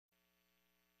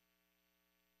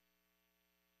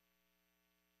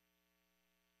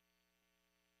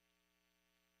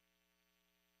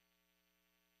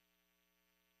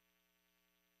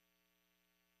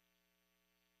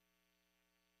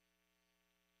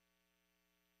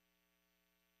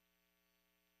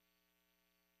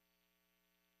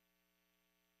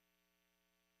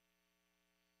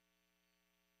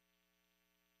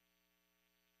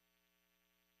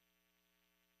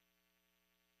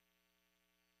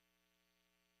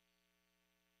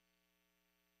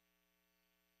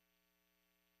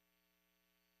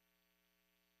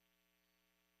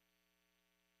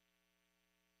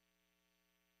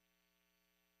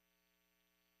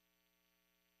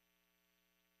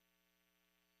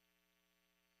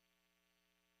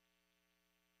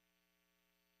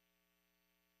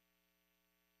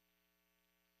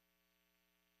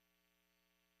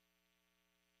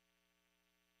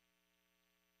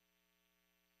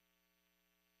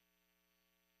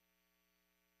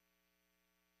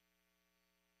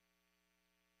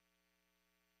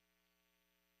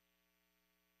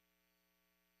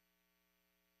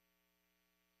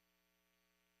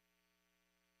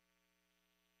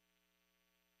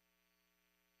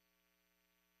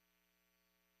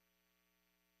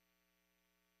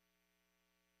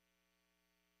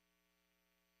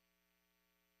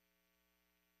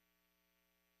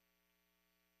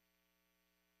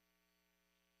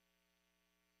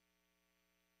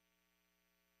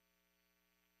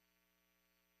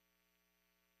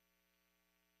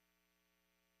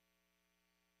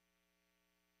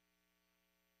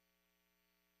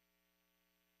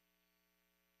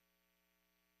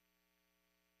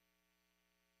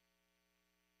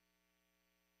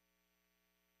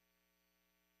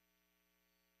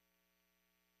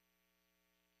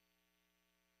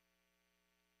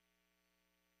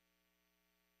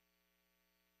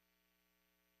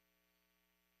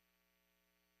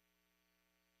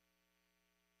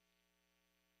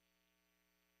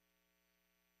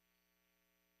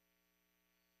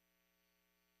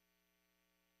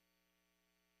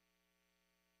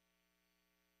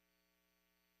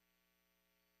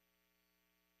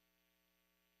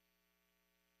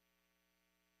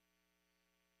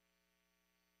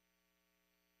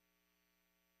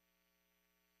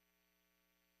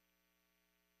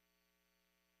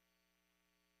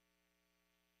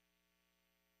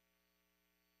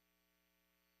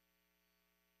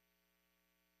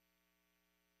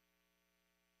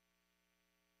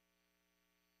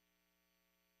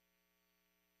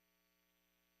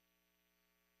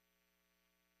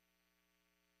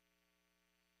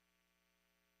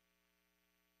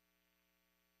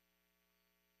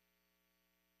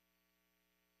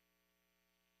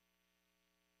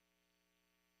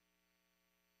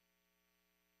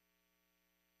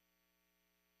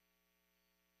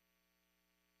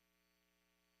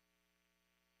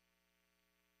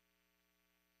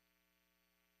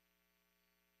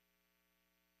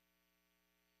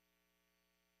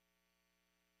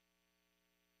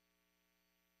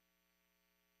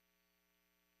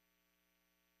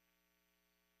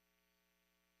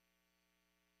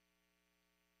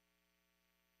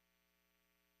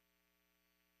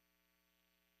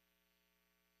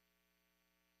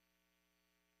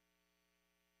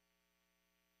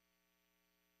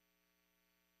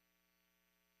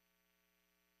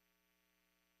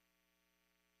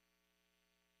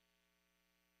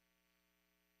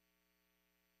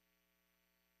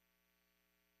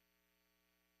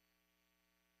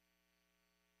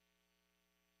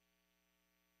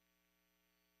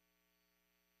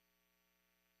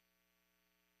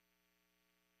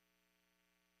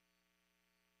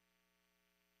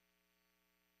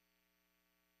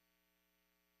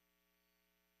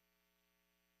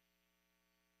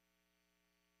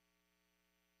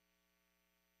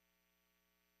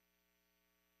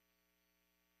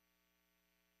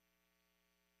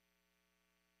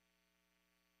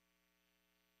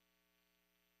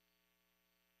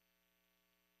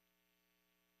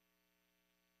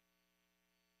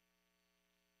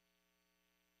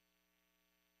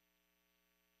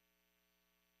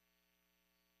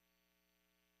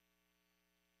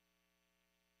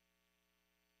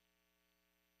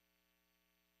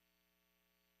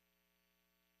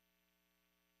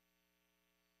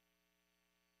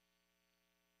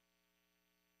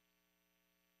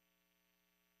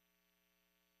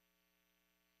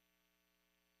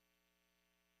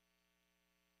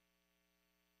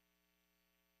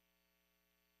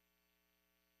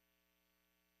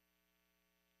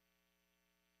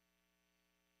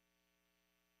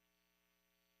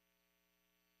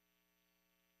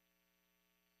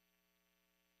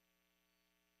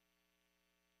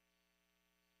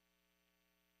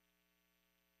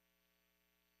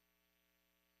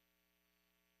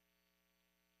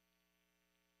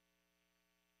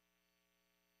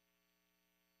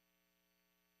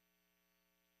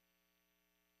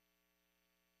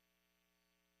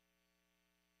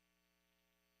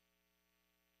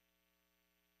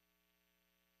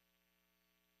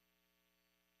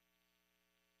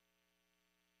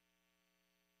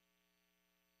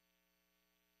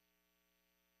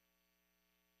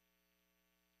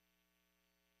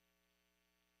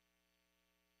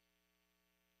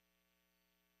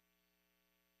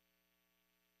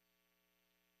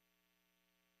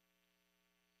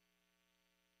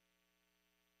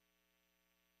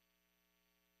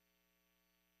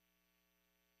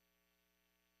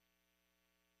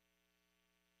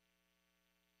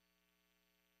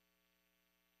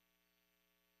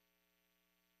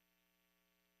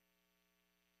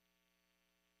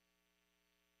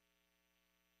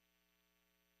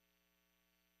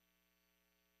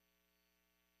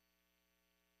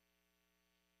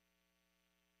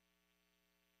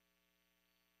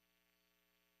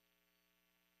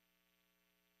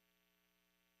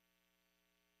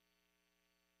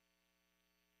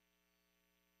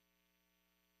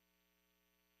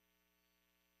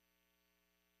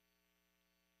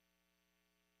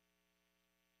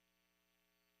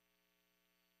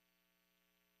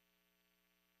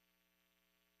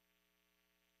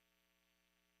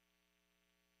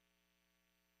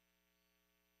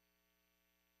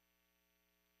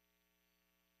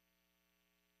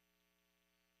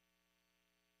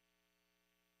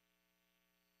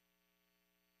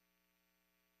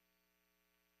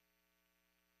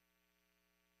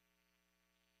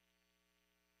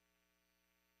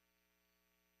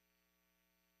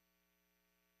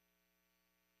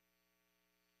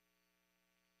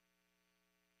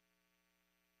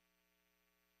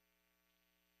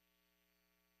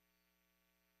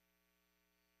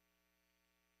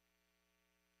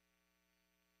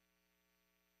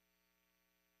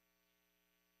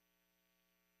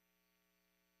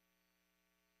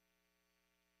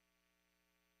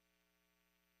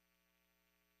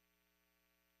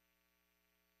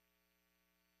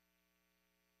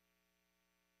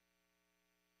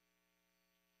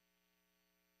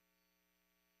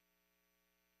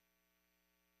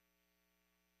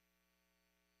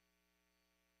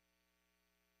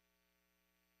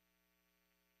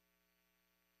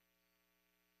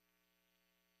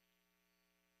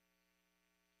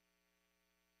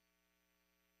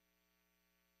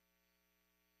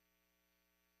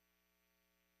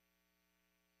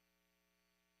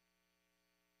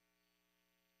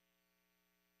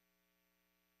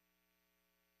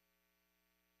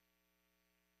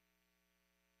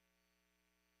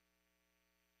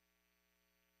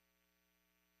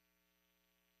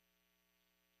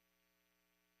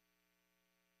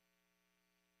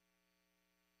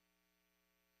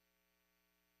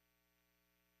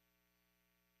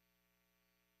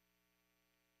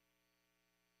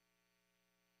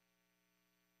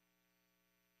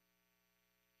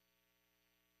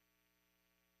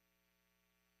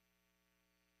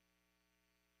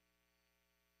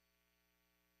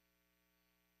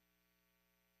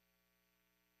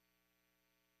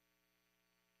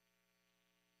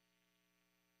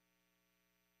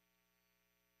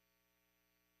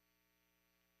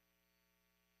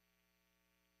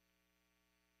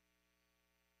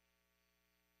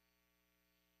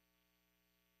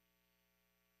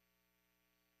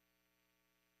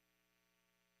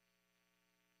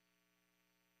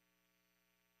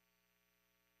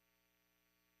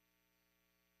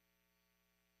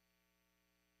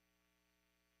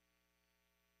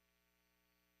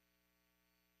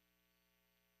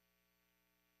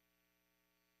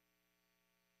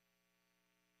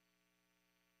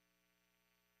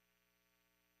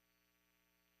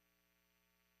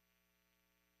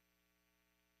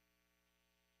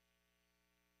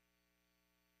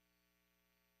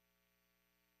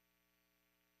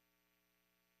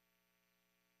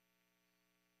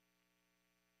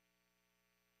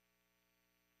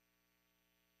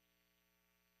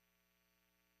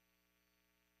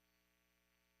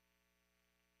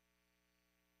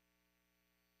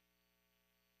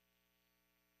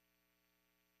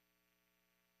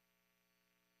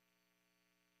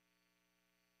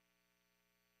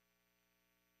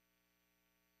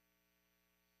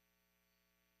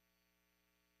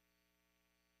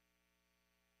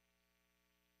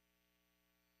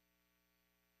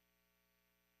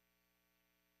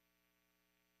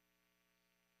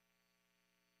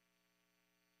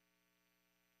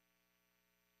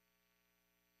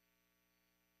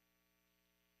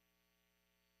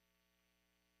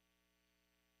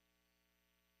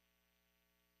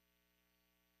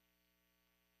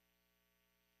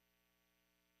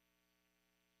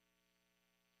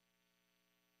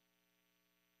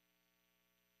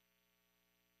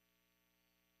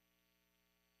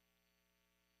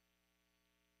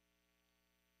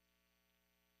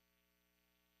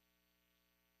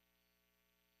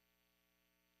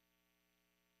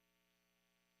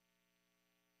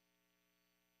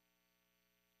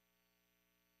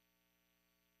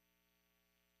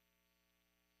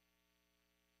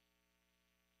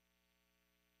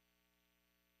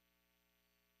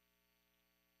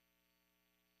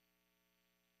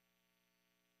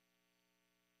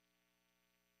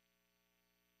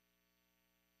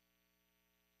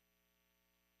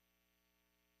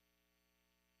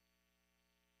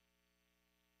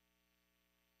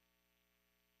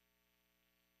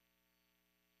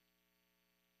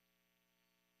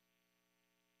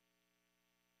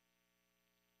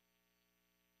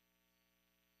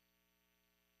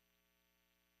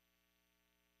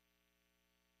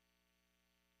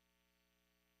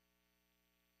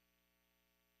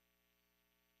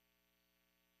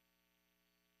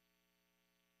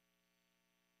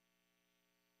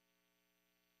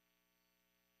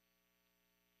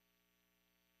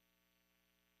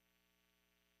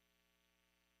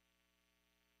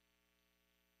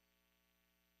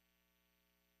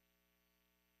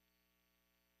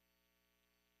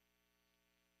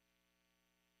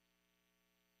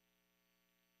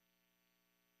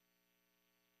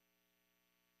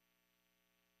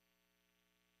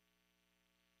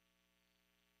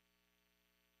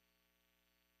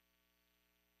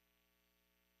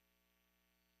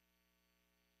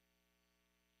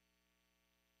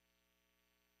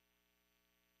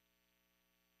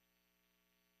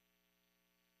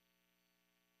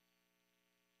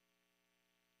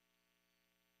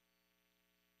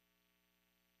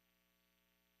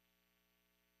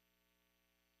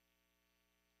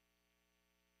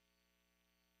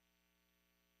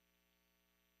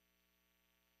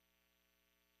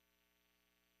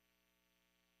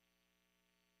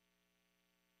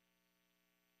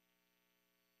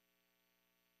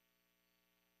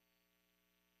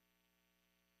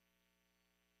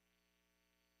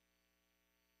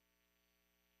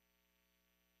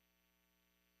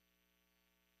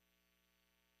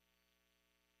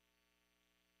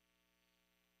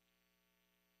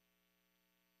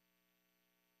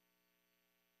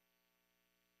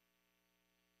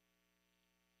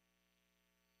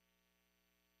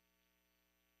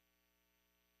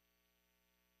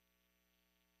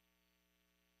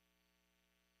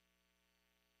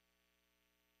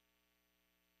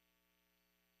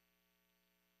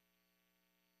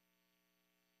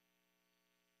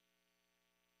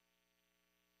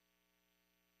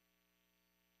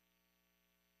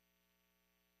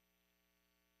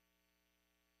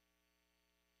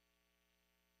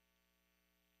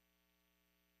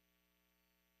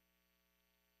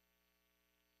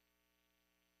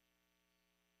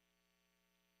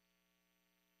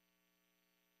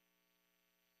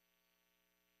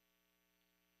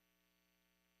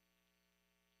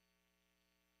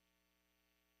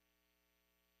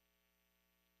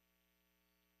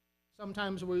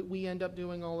Sometimes we end up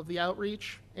doing all of the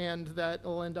outreach, and that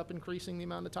will end up increasing the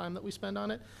amount of time that we spend on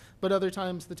it. But other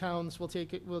times, the towns will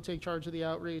take charge of the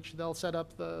outreach. They'll set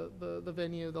up the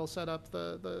venue. They'll set up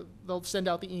they'll send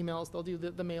out the emails. They'll do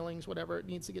the mailings, whatever it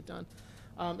needs to get done.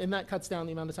 And that cuts down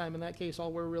the amount of time. In that case,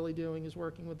 all we're really doing is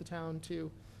working with the town to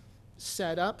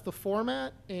set up the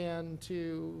format and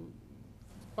to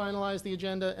finalize the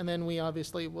agenda, and then we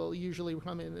obviously will usually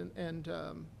come in and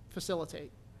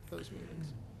facilitate those meetings.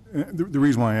 The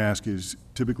reason why I ask is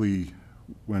typically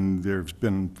when there's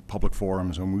been public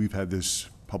forums, and we've had this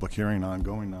public hearing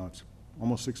ongoing now, it's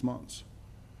almost 6 months.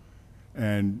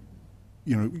 And,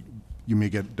 you know, you may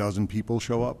get a dozen people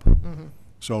show up. Mm-hmm.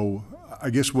 So I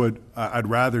guess what I'd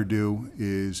rather do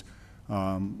is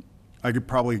I could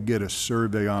probably get a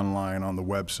survey online on the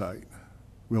website.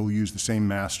 We'll use the same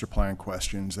master plan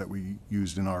questions that we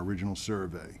used in our original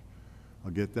survey.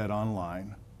 I'll get that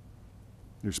online.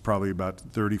 There's probably about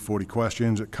 30, 40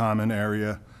 questions, a common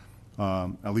area.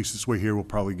 At least this way here, we'll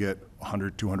probably get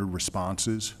 100, 200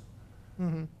 responses.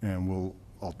 Mm-hmm. And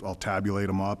I'll tabulate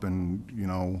them up, and, you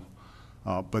know,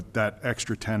 but that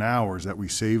extra 10 hours that we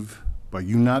save by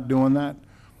you not doing that,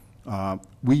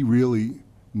 we really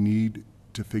need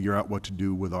to figure out what to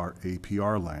do with our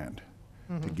APR land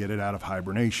to get it out of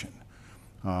hibernation.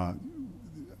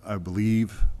 I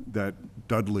believe that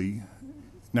Dudley,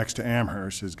 next to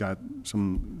Amherst, has got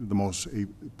the most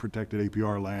protected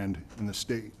APR land in the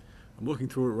state. I'm looking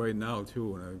through it right now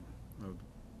too, and I'm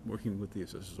working with the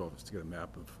assessor's office to get a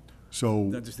map of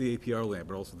not just the APR land,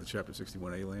 but also the Chapter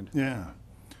 61A land. Yeah.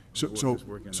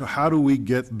 So how do we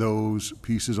get those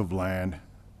pieces of land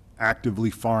actively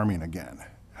farming again?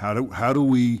 How do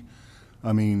we?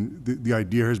 I mean, the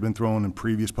idea has been thrown in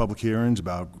previous public hearings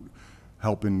about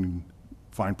helping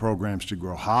find programs to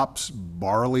grow hops,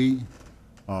 barley.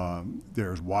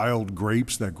 There's wild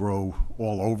grapes that grow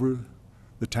all over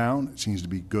the town. It seems to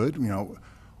be good. You know,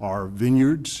 our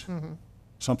vineyards,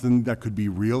 something that could be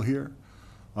real here.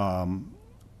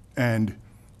 And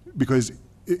because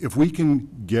if we can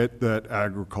get that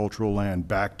agricultural land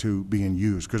back to being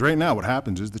used, because right now what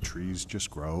happens is the trees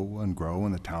just grow and grow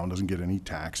and the town doesn't get any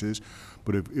taxes.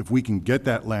 But if we can get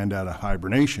that land out of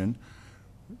hibernation,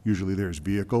 usually there's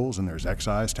vehicles and there's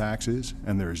excise taxes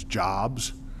and there's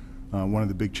jobs. One of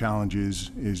the big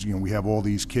challenges is, you know, we have all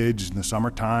these kids in the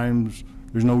summer times,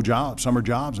 there's no jobs, summer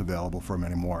jobs available for them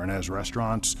anymore. And as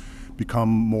restaurants become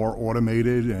more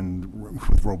automated and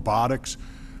with robotics,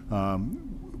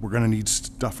 we're going to need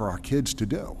stuff for our kids to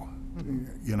do,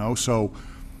 you know? So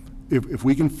if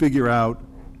we can figure out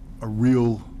a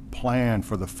real plan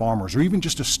for the farmers, or even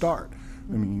just a start,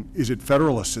 I mean, is it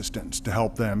federal assistance to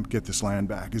help them get this land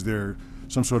back? Is there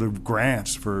some sort of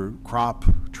grants for crop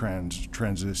transitions?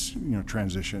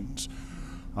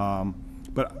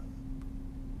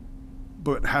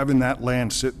 But having that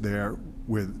land sit there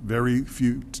with very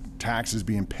few taxes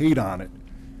being paid on it,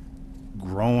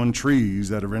 growing trees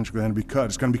that are eventually going to be cut,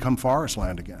 it's going to become forest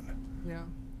land again. Yeah.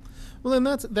 Well, and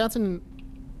I think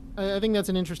that's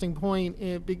an interesting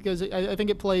point, because I think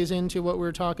it plays into what we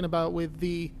were talking about with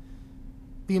the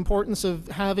importance of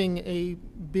having a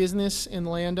business and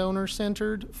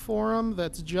landowner-centered forum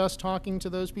that's just talking to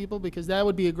those people, because that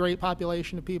would be a great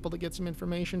population of people to get some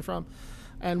information from.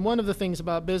 And one of the things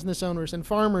about business owners and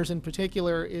farmers in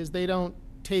particular is they don't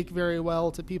take very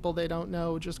well to people they don't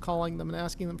know, just calling them and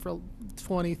asking them for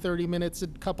 20, 30 minutes, a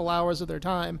couple hours of their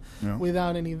time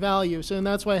without any value. So, and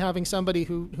that's why having somebody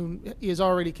who is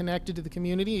already connected to the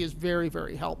community is very,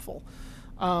 very helpful.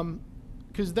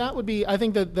 Because that would be, I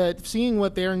think that seeing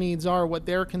what their needs are, what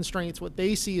their constraints, what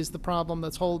they see as the problem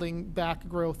that's holding back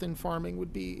growth in farming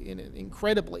would be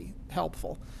incredibly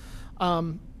helpful.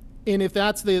 And if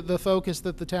that's the focus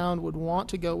that the town would want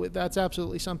to go with, that's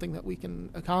absolutely something that we can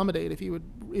accommodate.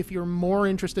 If you're more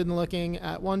interested in looking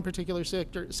at one particular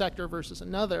sector versus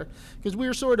another, because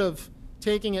we're sort of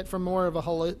taking it from more of a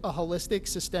holistic,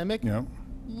 systemic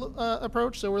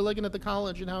approach. So we're looking at the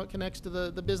college and how it connects to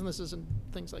the businesses and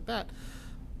things like that.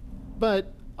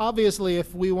 But obviously,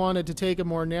 if we wanted to take a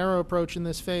more narrow approach in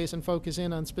this phase and focus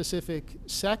in on specific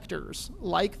sectors,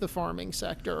 like the farming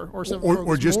sector,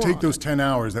 or just take those 10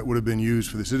 hours that would have been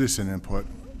used for the citizen input,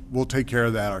 we'll take care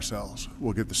of that ourselves.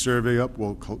 We'll get the survey up,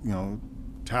 we'll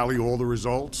tally all the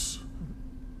results,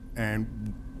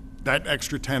 and that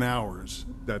extra 10 hours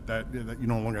that you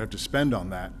no longer have to spend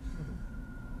on that,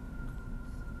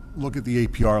 look at the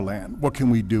APR land. What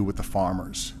can we do with the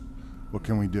farmers? What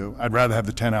can we do? I'd rather have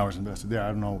the 10 hours invested there. I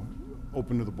don't know,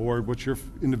 open to the board. What's your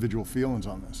individual feelings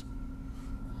on this?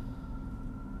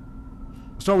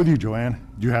 I'll start with you, Joanne.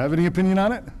 Do you have any opinion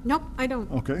on it? Nope, I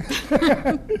don't. Okay.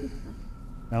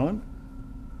 Ellen?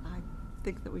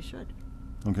 think that we should.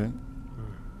 Okay?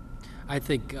 I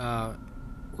think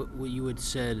what you had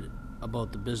said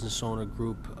about the business owner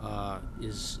group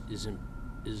is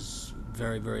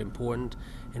very, very important,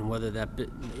 and whether that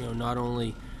not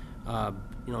only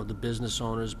the business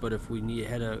owners, but if we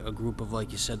had a group of,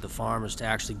 like you said, the farmers, to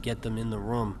actually get them in the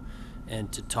room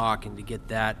and to talk and to get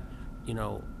that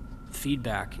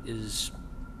feedback is.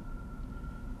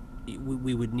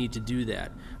 We would need to do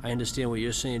that. I understand what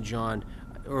you're saying, John,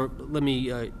 or let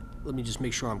me just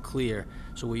make sure I'm clear.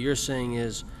 So what you're saying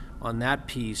is, on that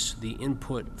piece, the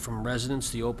input from residents,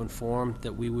 the open forum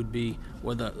that we would be,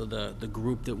 or the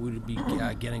group that we would be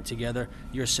getting together,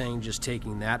 you're saying just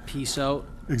taking that piece out?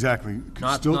 Exactly.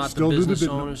 Not the business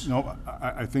owners? No,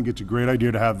 I think it's a great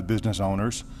idea to have the business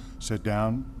owners sit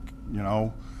down,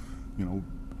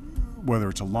 whether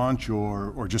it's a lunch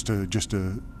or just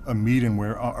a meeting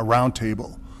where a round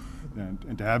table,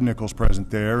 and to have Nichols present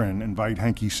there and invite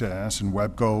Henke Sass and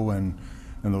Webco and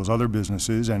those other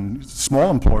businesses and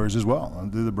small employers as well.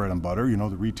 They're the bread and butter, the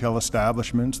retail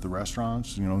establishments, the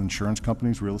restaurants, insurance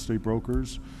companies, real estate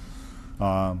brokers.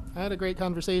 I had a great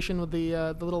conversation with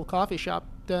the little coffee shop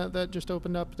that just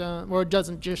opened up, or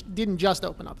didn't just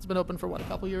open up. It's been open for a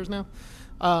couple years now.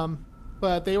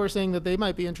 But they were saying that they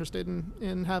might be interested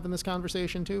in having this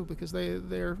conversation too, because they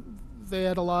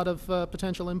had a lot of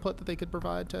potential input that they could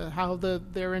provide to how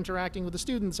they're interacting with the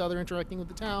students, how they're interacting with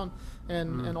the town,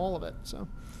 and all of it. So.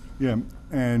 Yeah,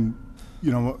 and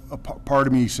a part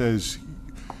of me says,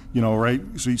 right.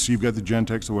 So you've got the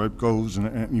Gentex, the Webcos,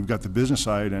 and you've got the business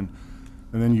side, and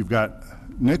then you've got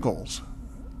Nichols,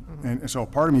 and so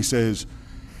part of me says,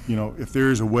 if there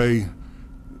is a way.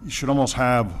 You should almost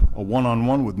have a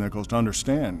one-on-one with Nichols to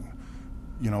understand,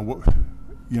 I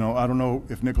don't know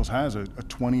if Nichols has a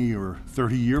 20 or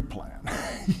 30-year plan,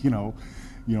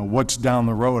 what's down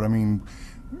the road. I mean,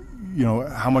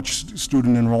 how much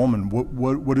student enrollment,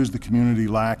 what is the community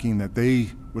lacking that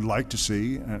they would like to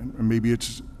see, and maybe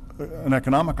it's an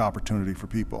economic opportunity for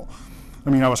people. I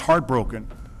mean, I was heartbroken.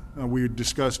 We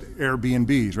discussed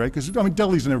Airbnbs, right? Because,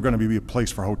 Dudley's never going to be a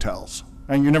place for hotels,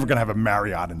 and you're never going to have a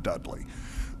Marriott in Dudley.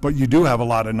 But you do have a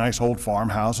lot of nice old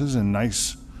farmhouses and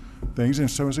nice things, and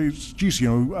so I say, geez,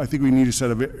 I think we need a set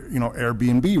of,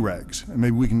 Airbnb regs, and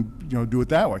maybe we can, do it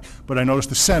that way. But I noticed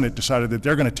the Senate decided that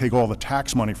they're going to take all the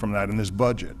tax money from that in this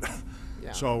budget.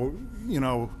 Yeah. So,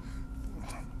 the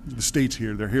states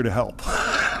here, they're here to help.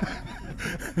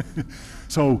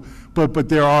 So, but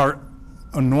there are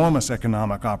enormous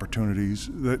economic opportunities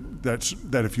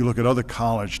that if you look at other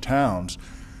college towns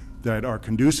that are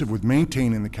conducive with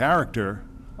maintaining the character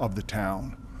of the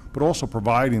town, but also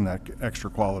providing that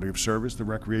extra quality of service, the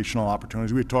recreational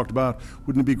opportunities we had talked about.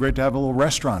 Wouldn't it be great to have a little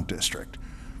restaurant district?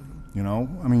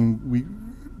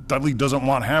 Dudley doesn't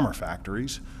want hammer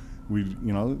factories.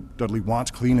 Dudley wants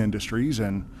clean industries,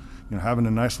 and having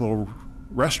a nice little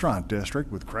restaurant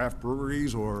district with craft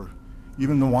breweries or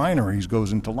even the wineries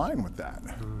goes into line with that.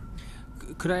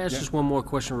 Could I ask just one more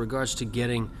question in regards to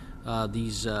getting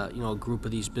these, a group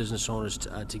of these business owners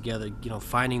together,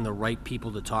 finding the right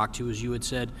people to talk to, as you had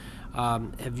said.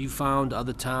 Have you found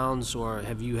other towns, or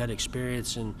have you had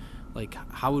experience in,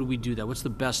 how would we do that? What's the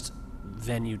best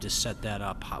venue to set that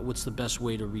up? What's the best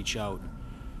way to reach out?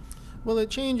 Well,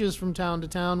 it changes from town to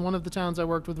town. One of the towns I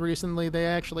worked with recently, they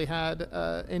actually had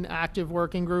an active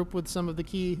working group with some of the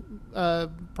key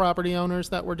property owners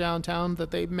that were downtown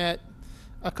that they met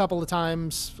a couple of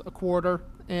times a quarter.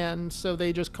 And so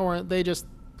they just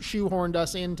shoehorned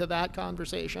us into that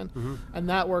conversation, and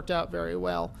that worked out very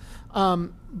well.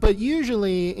 But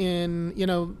usually in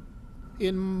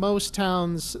most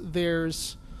towns,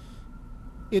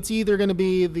 it's either going to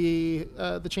be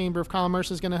the Chamber of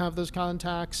Commerce is going to have those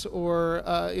contacts, or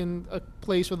in a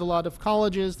place with a lot of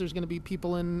colleges, there's going to be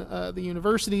people in the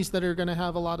universities that are going to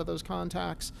have a lot of those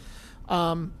contacts.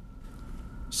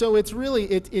 So it's really,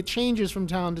 it changes from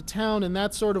town to town, and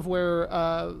that's sort of where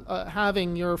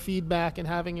having your feedback and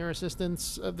having your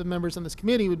assistance of the members on this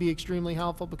committee would be extremely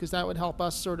helpful, because that would help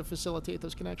us sort of facilitate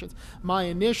those connections. My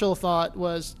initial thought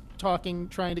was trying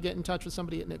to get in touch with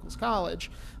somebody at Nichols College,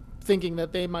 thinking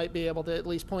that they might be able to at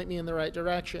least point me in the right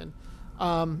direction.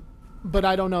 But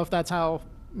I don't know if that's how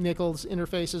Nichols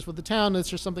interfaces with the town. It's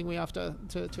just something we have to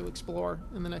explore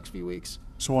in the next few weeks.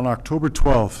 So on October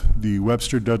 12th, the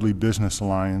Webster Dudley Business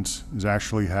Alliance is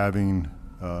actually having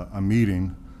a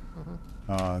meeting.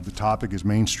 The topic is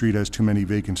Main Street has too many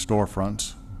vacant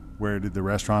storefronts. Where did the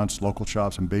restaurants, local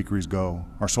shops, and bakeries go?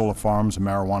 Are solar farms and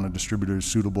marijuana distributors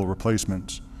suitable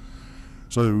replacements?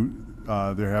 So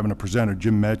they're having a presenter,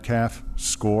 Jim Metcalf,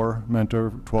 SCORE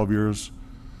mentor, 12 years.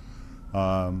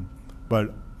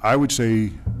 But I would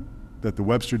say that the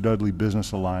Webster Dudley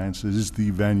Business Alliance is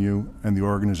the venue and the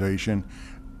organization,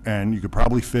 and you could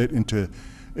probably fit into,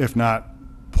 if not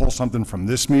pull something from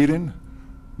this meeting,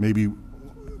 maybe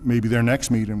their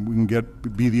next meeting, we can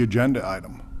be the agenda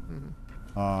item.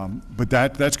 But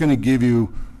that's going to give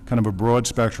you kind of a broad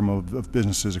spectrum of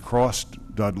businesses across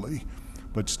Dudley,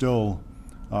 but still,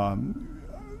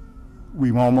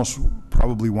 we almost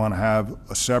probably want to have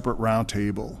a separate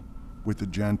roundtable with the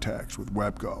Gentex, with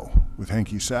Webgo, with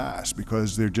Henke Sass,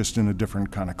 because they're just in a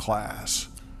different kind of class.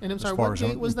 And I'm sorry, what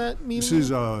date was that meeting? This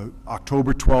is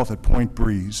October 12th at Point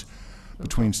Breeze,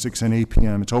 between 6 and 8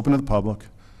 p.m. It's open to the public.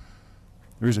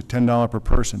 There is a $10 per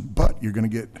person, but you're going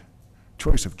to get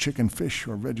choice of chicken, fish,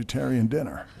 or vegetarian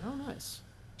dinner. Oh, nice.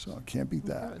 So I can't beat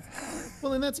that.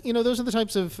 Well, and that's, those are the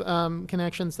types of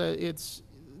connections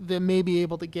that may be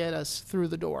able to get us through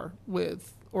the door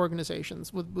with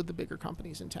organizations, with the bigger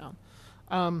companies in town.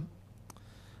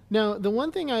 Now, the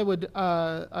one thing I would,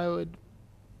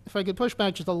 if I could push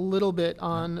back just a little bit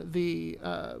on the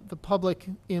public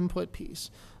input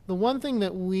piece, the one thing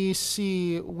that we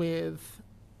see with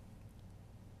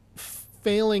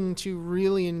failing to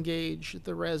really engage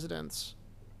the residents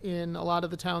in a lot of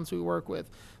the towns we work with,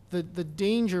 the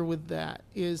danger with that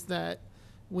is that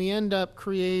we end up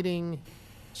creating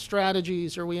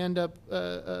strategies, or we end up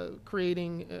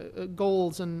creating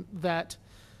goals, and that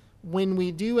when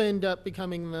we do end up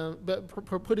putting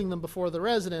them before the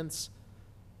residents,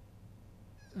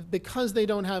 because they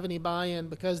don't have any buy-in,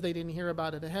 because they didn't hear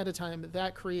about it ahead of time,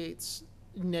 that creates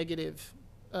negative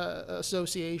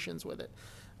associations with it.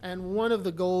 And one of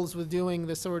the goals with doing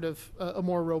this sort of a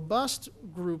more robust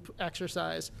group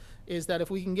exercise is that if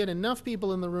we can get enough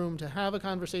people in the room to have a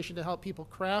conversation to help people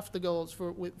craft the goals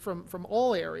from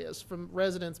all areas, from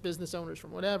residents, business owners,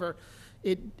 from whatever,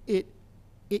 it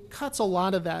cuts a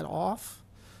lot of that off.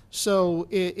 So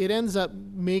it ends up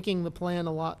making the plan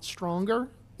a lot stronger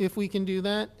if we can do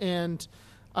that. And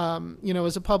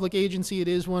as a public agency, it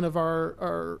is one of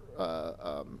our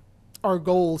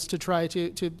goals to try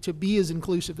to be as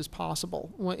inclusive as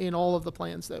possible in all of the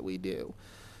plans that we do.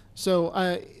 So,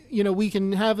 we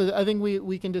can I think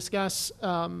we can discuss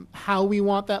how we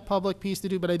want that public piece to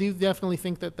do, but I do definitely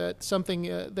think that's something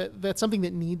that's something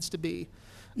that needs to be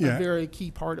a very key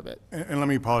part of it. And let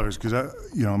me apologize, because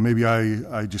maybe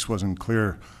I just wasn't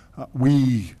clear.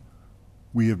 We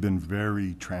have been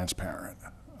very transparent.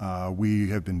 We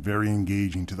have been very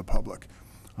engaging to the public.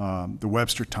 The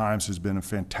Webster Times has been a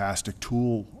fantastic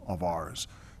tool of ours,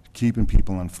 keeping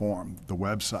people informed. The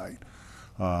website,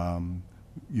 the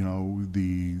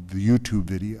YouTube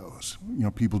videos,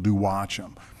 people do watch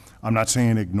them. I'm not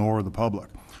saying ignore the public.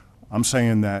 I'm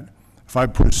saying that if I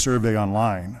put a survey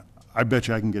online, I bet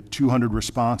you I can get 200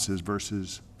 responses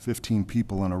versus 15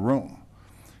 people in a room.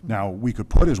 Now, we could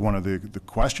put as one of the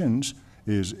questions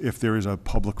is, if there is a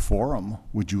public forum,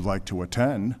 would you like to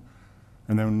attend?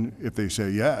 And then if they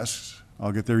say yes,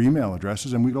 I'll get their email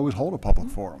addresses, and we'd always hold a public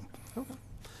forum. Okay.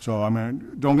 So,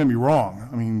 don't get me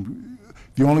wrong.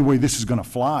 The only way this is going to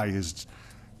fly is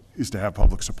to have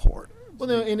public support. Well,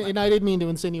 no, and I didn't mean to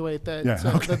insinuate that,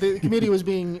 that the committee was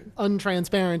being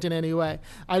untransparent in any way.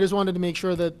 I just wanted to make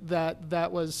sure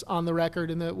that was on the record,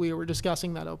 and that we were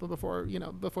discussing that open before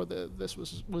this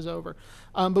was over.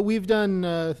 But we've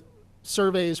done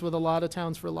surveys with a lot of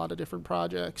towns for a lot of different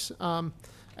projects.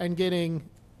 And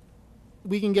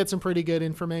we can get some pretty good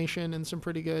information and some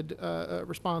pretty good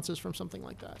responses from something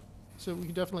like that. So we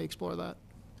can definitely explore that.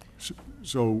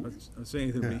 So I'm not saying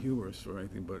anything to be humorous or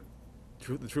anything, but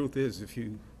the truth is, if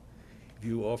you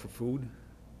offer food,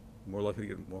 you're more likely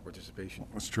to get more participation.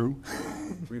 that's true.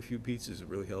 Bring a few pizzas, it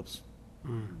really helps.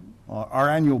 Our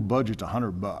annual budget's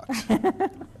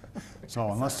 $100. So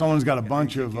unless someone's got a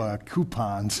bunch of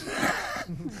coupons,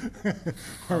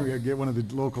 or we gotta get one of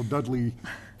the local Dudley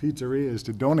pizzerias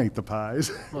to donate the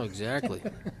pies. Well, exactly.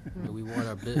 We want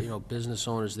our business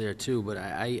owners there too. But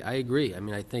I agree.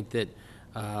 I think that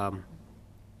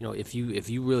if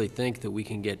you really think that we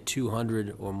can get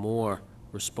 200 or more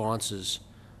responses,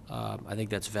 I think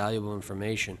that's valuable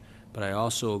information. But I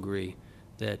also agree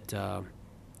that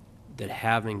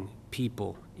having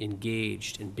people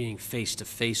engaged and being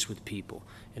face-to-face with people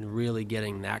and really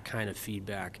getting that kind of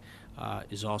feedback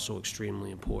is also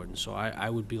extremely important. So I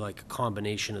would be like a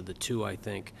combination of the two, I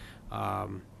think,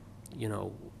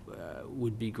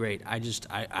 would be great.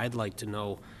 I'd like to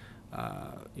know,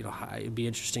 it'd be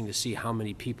interesting to see how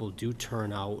many people do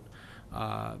turn out,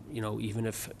 even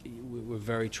if we're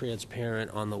very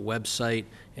transparent on the website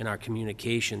and our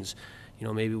communications,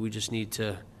 maybe we just need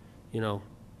to,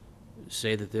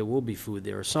 say that there will be food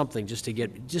there or something, just to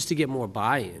get more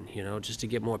buy-in, just to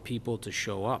get more people to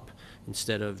show up,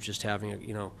 instead of just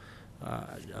having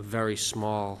a very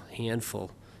small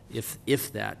handful,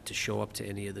 if that, to show up to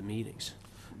any of the meetings.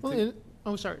 Well,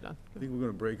 oh, sorry, Don. I think we're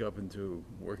gonna break up into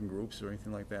working groups or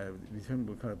anything like that. Determine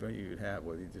what kind of venue you'd have,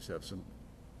 whether you just have a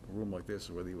room like this,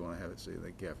 or whether you wanna have it, say,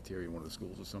 like cafeteria in one of the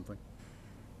schools or something.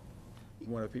 You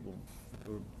wanna have people,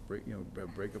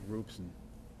 break up groups and.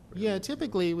 Yeah,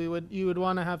 typically you would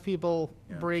want to have people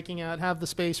Yeah. breaking out, have the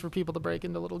space for people to break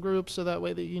into little groups, so that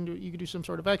way that you can do some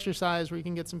sort of exercise where you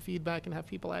can get some feedback and have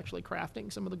people actually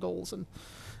crafting some of the goals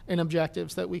and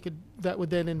objectives that would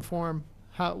then inform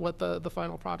what the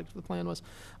final product of the plan was.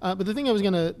 But the thing I was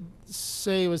going to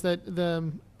say was that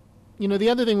the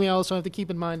other thing we also have to keep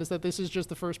in mind is that this is just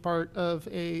the first part of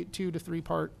a 2 to 3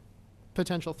 part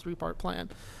potential 3-part plan.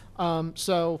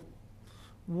 So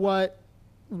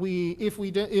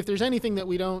if there's anything that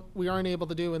we aren't able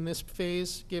to do in this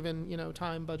phase, given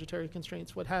time, budgetary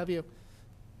constraints, what have you,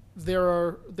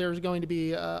 there's going to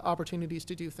be opportunities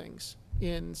to do things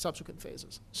in subsequent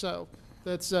phases. So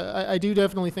that's I do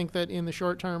definitely think that in the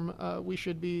short term we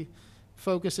should be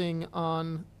focusing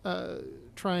on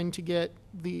trying to get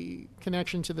the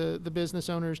connection to the business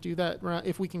owners, do that.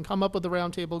 If we can come up with a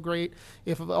roundtable, great.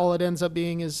 If all it ends up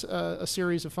being is a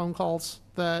series of phone calls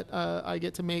that I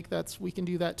get to make, we can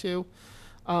do that too.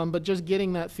 But just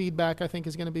getting that feedback, I think,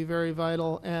 is going to be very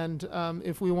vital. And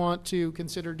if we want to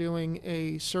consider doing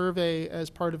a survey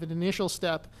as part of an initial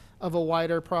step of a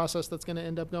wider process that's going to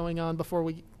end up going on before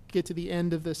we get to the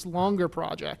end of this longer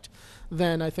project,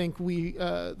 then I think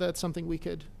that's something we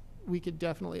could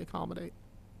definitely accommodate.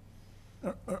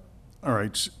 All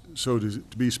right, so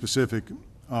to be specific,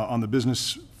 on the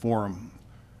business forum,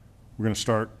 we're going to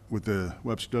start with the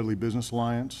Webster-Dudley Business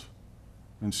Alliance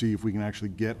and see if we can actually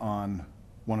get on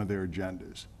one of their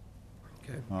agendas.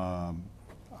 Okay.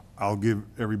 I'll give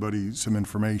everybody some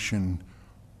information.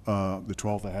 The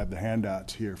 12th, I have the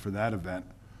handouts here for that event.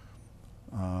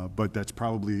 But that's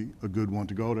probably a good one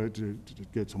to go to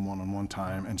get some one-on-one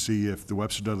time and see if the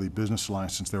Webster-Dudley Business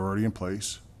Alliance, since they're already in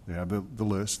place, they have the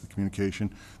list, the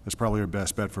communication, that's probably our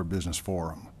best bet for a business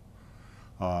forum.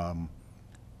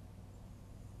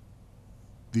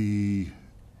 The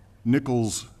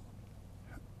Nichols,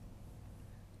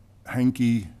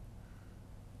 Henke,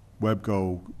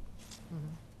 Webco,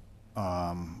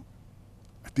 I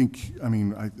think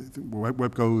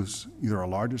Webco is either our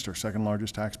largest or second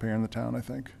largest taxpayer in the town, I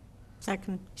think.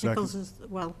 Second. Nichols is,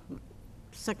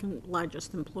 second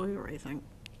largest employer, I think.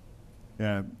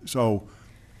 Yeah, so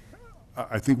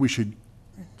I think we should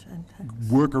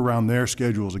work around their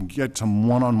schedules and get some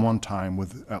one-on-one time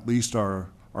with at least our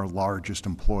largest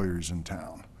employers in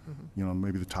town.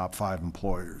 Maybe the top 5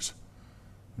 employers,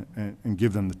 and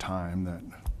give them the time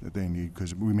that they need,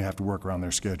 because we may have to work around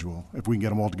their schedule. If we can get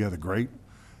them all together, great.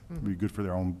 It'd be good for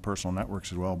their own personal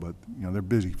networks as well, but they're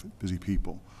busy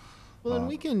people. Well, and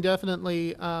we can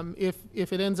definitely,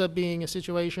 if it ends up being a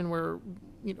situation where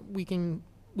we can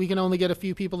only get a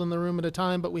few people in the room at a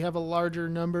time, but we have a larger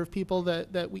number of people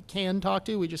that we can talk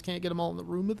to, we just can't get them all in the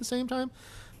room at the same time.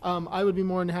 I would be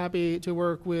more than happy to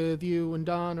work with you and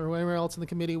Don or whoever else in the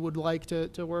committee would like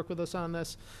to work with us on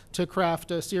this, to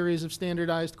craft a series of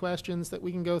standardized questions that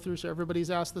we can go through so everybody's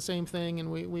asked the same thing,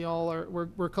 and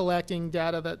we're collecting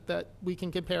data that we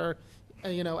can compare,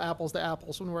 apples to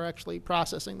apples when we're actually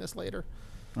processing this later.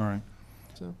 All right.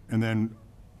 So. And then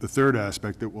the third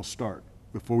aspect that we'll start,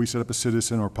 before we set up a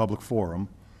citizen or public forum,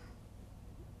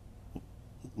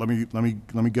 let me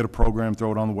get a program,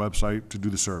 throw it on the website to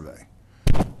do the survey.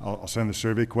 I'll send the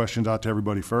survey questions out to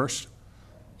everybody first,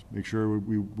 make sure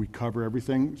we cover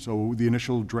everything. So the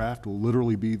initial draft will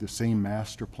literally be the same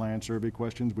master plan survey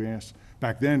questions we asked.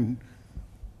 Back then,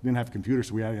 we didn't have computers,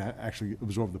 so we had to actually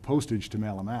absorb the postage to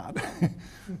mail them out.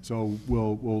 So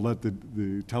we'll let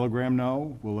the Telegram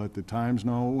know, we'll let the Times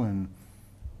know, and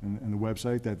the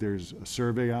website that there's a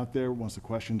survey out there once the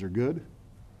questions are good.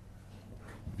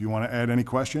 If you want to add any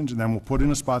questions, and then we'll put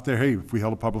in a spot there, hey, if we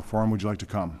held a public forum, would you like to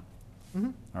come?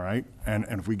 All right, and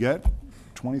if we get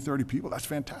 20, 30 people, that's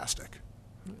fantastic.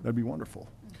 That'd be wonderful.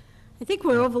 I think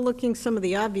we're overlooking some of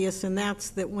the obvious, and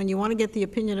that's that when you want to get the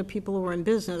opinion of people who are in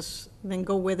business, then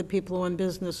go where the people who are in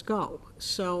business go.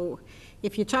 So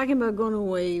if you're talking about going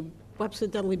to a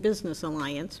Webster-Dudley Business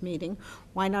Alliance meeting,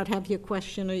 why not have your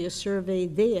question or your survey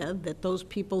there that those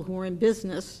people who are in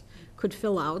business could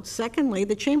fill out? Secondly,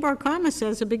 the Chamber of Commerce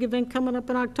has a big event coming up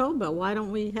in October. Why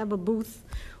don't we have a booth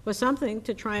or something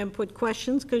to try and put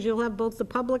questions, because you'll have both the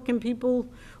public and people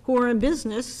who are in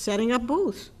business setting up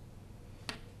booths.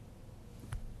 I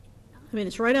mean,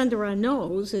 it's right under our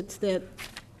nose. It's that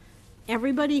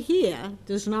everybody here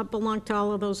does not belong to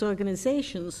all of those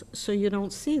organizations, so you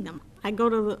don't see them.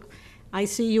 I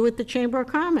see you at the Chamber of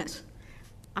Commerce.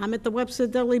 I'm at the Webster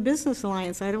Dudley Business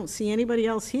Alliance. I don't see anybody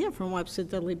else here from Webster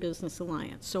Dudley Business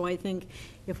Alliance. So I think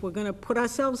if we're gonna put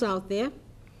ourselves out there,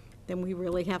 then we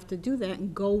really have to do that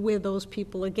and go where those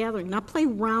people are gathering. Not play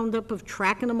roundup of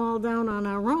tracking them all down on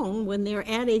our own when they're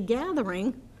at a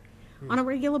gathering on a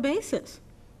regular basis.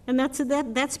 And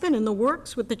that's been in the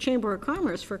works with the Chamber of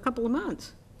Commerce for a couple of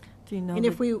months. Do you know, And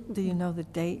if we- do you know the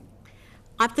date?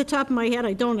 Off the top of my head,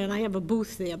 I don't, and I have a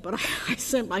booth there, but I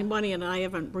sent my money and I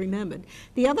haven't remembered.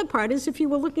 The other part is if you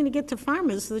were looking to get to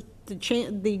farmers,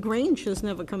 the Grange has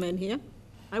never come in here.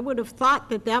 I would have thought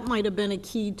that that might have been a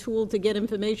key tool to get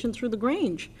information through the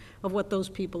Grange of what those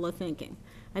people are thinking.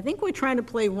 I think we're trying to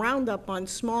play roundup on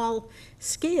small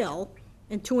scale,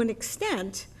 and to an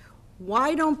extent,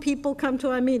 why don't people come to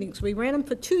our meetings? We ran them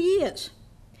for 2 years.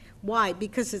 Why?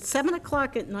 Because at 7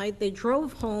 o'clock at night, they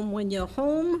drove home. When you're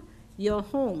home, you're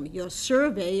home. Your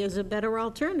survey is a better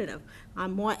alternative.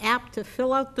 I'm more apt to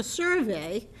fill out the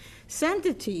survey, send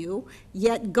it to you,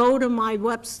 yet go to my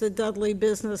Webster Dudley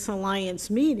Business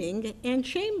Alliance meeting and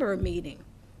chamber meeting.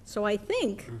 So I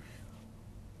think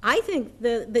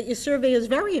that your survey is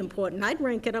very important. I'd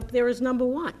rank it up there as number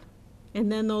one. And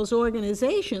then those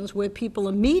organizations where people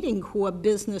are meeting who are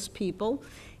business people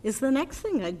is the next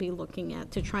thing I'd be looking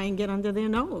at to try and get under their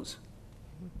nose.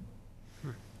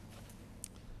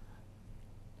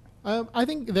 I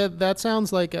think that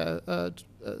sounds like an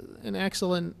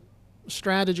excellent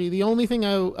strategy. The only thing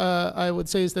I would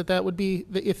say is that would be,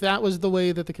 if that was the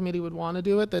way that the committee would want to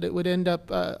do it, that it would end up,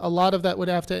 a lot of that would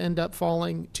have to end up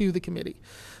falling to the committee.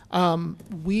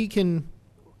 We can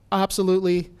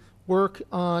absolutely work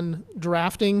on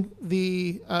drafting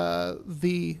the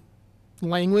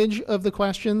language of the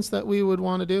questions that we would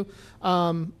want to do.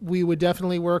 We would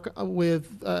definitely work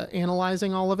with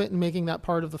analyzing all of it and making that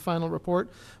part of the final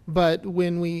report. But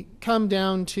when we come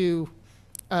down to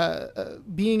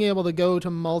being able to go to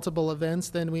multiple events,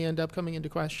 then we end up coming into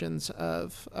questions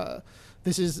of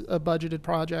this is a budgeted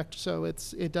project, so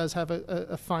it does have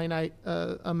a finite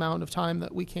amount of time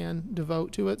that we can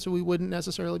devote to it. So we wouldn't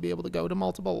necessarily be able to go to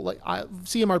multiple,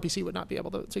 CMRPC would not be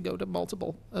able to go to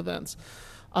multiple events.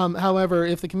 However,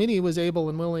 if the committee was able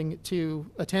and willing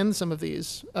to attend some of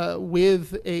these armed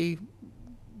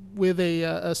with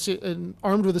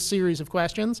a series of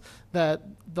questions that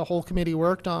the whole committee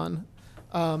worked on,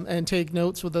 and take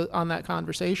notes on that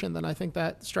conversation, then I think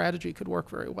that strategy could work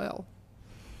very well.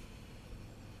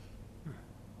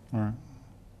 All right.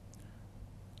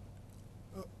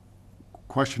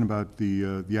 Question about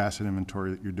the asset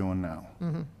inventory that you're doing now.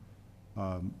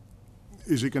 Mm-hmm.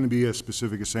 Is it going to be as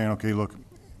specific as saying, okay, look,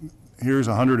 here's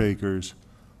 100 acres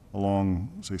along,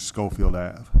 say, Schofield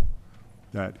Ave,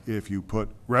 that if you put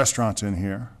restaurants in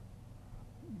here,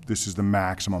 this is the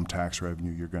maximum tax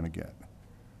revenue you're going to get.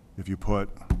 If you put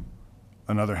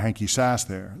another Hanky Sass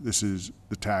there, this is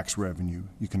the tax revenue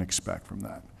you can expect from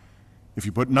that. If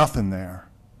you put nothing there,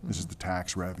 this is the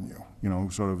tax revenue. You know,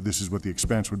 sort of this is what the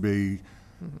expense would be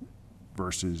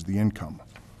versus the income.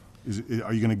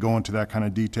 Are you going to go into that kind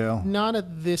of detail? Not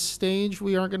at this stage.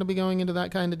 We aren't going to be going into that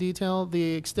kind of detail.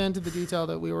 The extent of the detail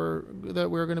that we're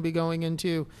going to be going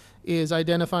into is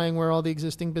identifying where all the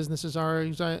existing businesses are,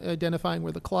 identifying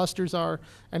where the clusters are,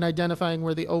 and identifying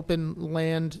where the open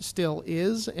land still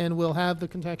is. And we'll have the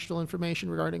contextual information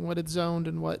regarding what it's zoned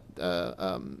and what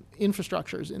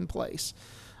infrastructure is in place.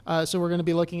 So we're going to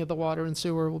be looking at the water and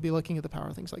sewer. We'll be looking at the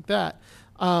power, things like that.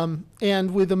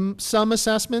 And with some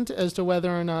assessment as to whether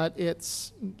or not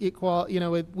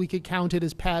we could count it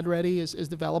as pad ready, as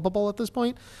developable at this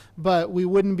point, but we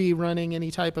wouldn't be running any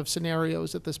type of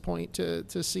scenarios at this point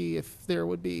to see if there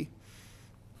would be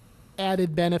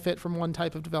added benefit from one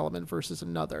type of development versus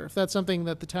another. If that's something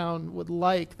that the town would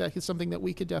like, that is something that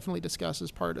we could definitely discuss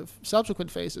as part of subsequent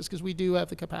phases, because we do have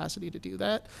the capacity to do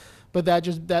that. But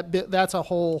that's a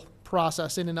whole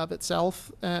process in and of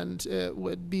itself, and it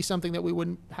would be something that we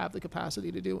wouldn't have the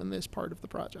capacity to do in this part of the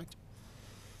project.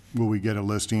 Will we get a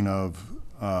listing of,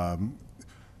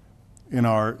 in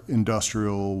our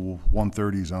industrial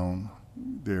 130 zone,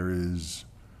 there is,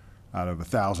 out of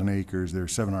 1,000 acres,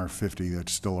 there's 750 that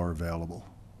still are available?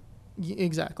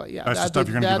 Exactly, yeah. That's the stuff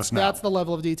you're going to give us now? That's the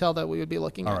level of detail that we would be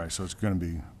looking at. All right, so it's going to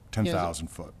be 10,000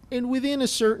 foot. And within a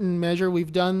certain measure,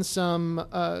 we've done some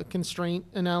constraint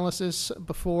analysis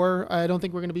before. I don't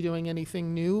think we're going to be doing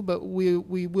anything new, but we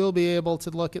will be able to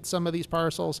look at some of these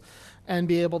parcels and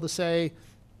be able to say,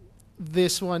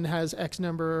 this one has X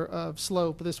number of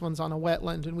slope, this one's on a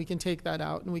wetland, and we can take that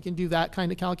out, and we can do that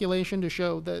kind of calculation to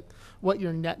show that what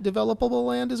your net developable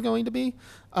land is going to be.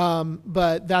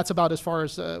 But that's about as far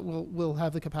as we'll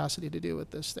have the capacity to do at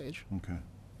this stage. Okay.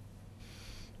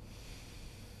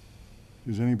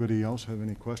 Does anybody else have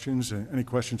any questions? Any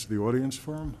questions to the audience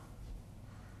for him?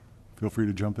 Feel free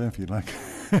to jump in if you'd like.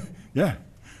 Yeah.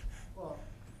 Well,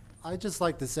 I'd just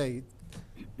like to say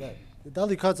that the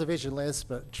Dudley Conservation Land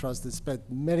Trust has spent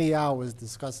many hours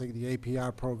discussing the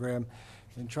APR program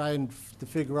and trying to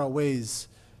figure out ways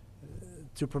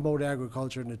to promote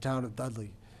agriculture in the town of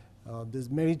Dudley. There's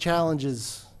many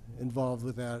challenges involved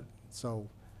with that, so,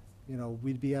 you know,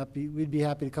 we'd be happy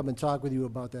to come and talk with you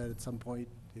about that at some point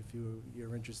if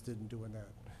you're interested in doing that.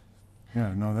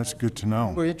 Yeah, no, that's good to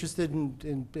know. We're interested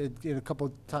in a couple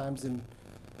of times in,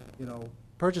 you know,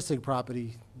 purchasing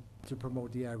property to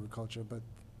promote the agriculture, but,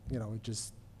 you know, it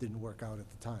just didn't work out at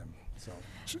the time, so.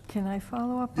 Can I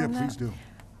follow up Yeah, on that? please do.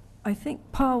 I think,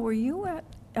 Paul, were you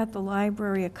at the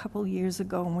library a couple years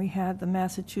ago when we had the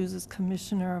Massachusetts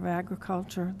Commissioner of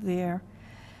Agriculture there?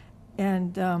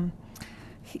 And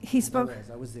he spoke.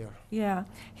 I was there. Yeah,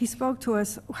 he spoke to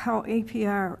us how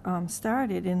APR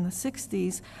started in the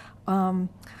 60s.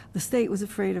 The state was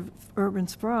afraid of urban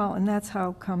sprawl, and that's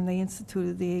how come they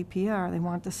instituted the APR. They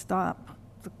wanted to stop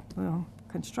the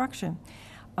construction.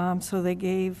 So they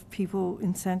gave people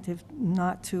incentive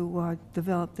not to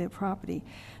develop their property.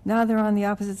 Now they're on the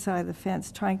opposite side of the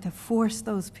fence, trying to force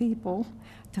those people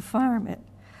to farm it.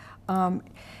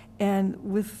 And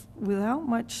without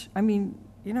much, I mean,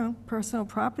 you know, personal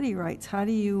property rights, how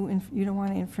do you don't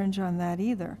want to infringe on that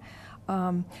either.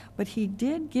 But he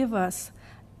did give us,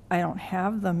 I don't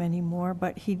have them anymore,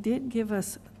 but he did give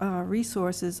us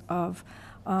resources of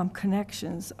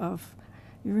connections of,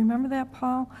 you remember that,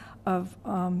 Paul?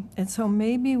 And so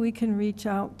maybe we can reach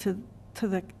out to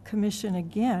the commission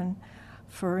again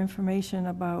for information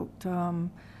about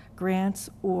grants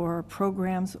or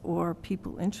programs or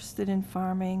people interested in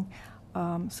farming.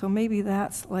 So maybe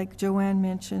that's, like Joanne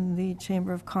mentioned, the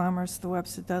Chamber of Commerce, the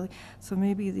Webster Dudley. So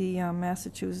maybe the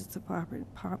Massachusetts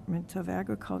Department of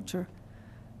Agriculture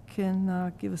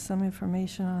can give us some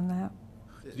information on that.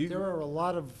 There are a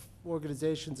lot of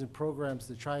organizations and programs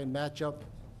to try and match up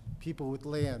people with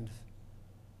land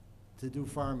to do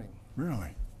farming.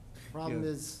 Really? Problem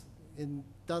is, in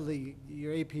Dudley,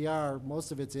 your APR,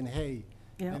 most of it's in hay.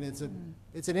 Yeah. And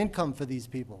it's an income for these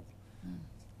people.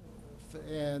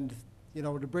 And, you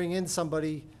know, to bring in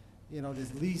somebody, you know,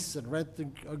 there's lease and rent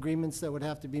agreements that would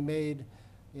have to be made.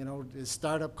 You know, there's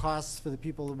startup costs for the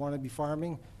people that want to be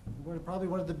farming. Probably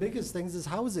one of the biggest things is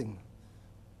housing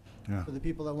Yeah. for the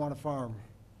people that want to farm,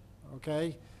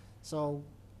 okay? So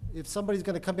if somebody's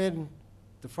going to come in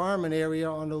to farm an area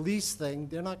on a lease thing,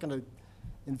 they're not going to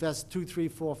invest 2, 3,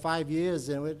 4, 5 years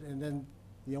in it, and then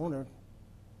the owner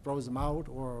throws them out,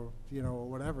 or, you know,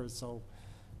 whatever. So,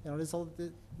 you know,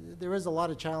 there is a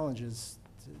lot of challenges.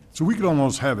 So we could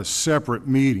almost have a separate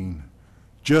meeting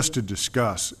just to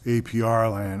discuss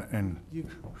APR land and You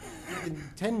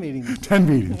can 10 meetings. 10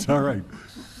 meetings, all right.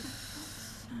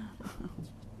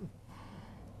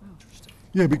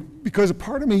 Yeah, because a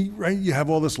part of me, right, you have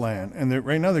all this land, and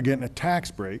right now they're getting a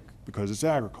tax break because it's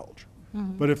agriculture.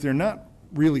 But if they're not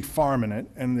really farming it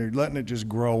and they're letting it just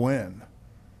grow in,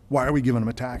 why are we giving them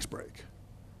a tax break?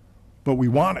 But we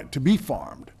want it to be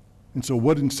farmed. And so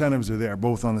what incentives are there,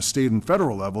 both on the state and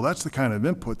federal level? That's the kind of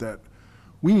input that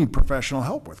we need professional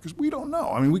help with, because we don't know.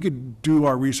 I mean, we could do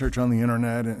our research on the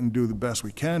internet and do the best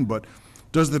we can, but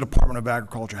does the Department of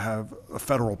Agriculture have a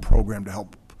federal program to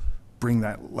help bring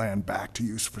that land back to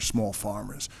use for small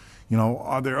farmers? You know,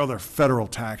 are there other federal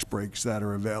tax breaks that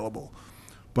are available?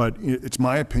 But it's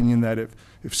my opinion that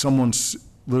if someone's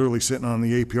literally sitting on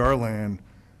the APR land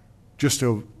just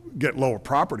to get lower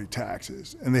property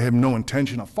taxes and they have no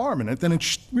intention of farming it, then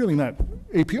it's really not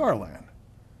APR land,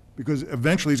 because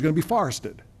eventually it's going to be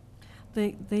forested.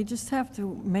 They just have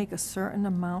to make a certain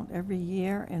amount every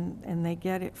year, and they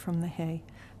get it from the hay.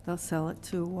 They'll sell it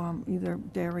to either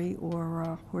dairy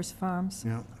or horse farms.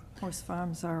 Yeah. Horse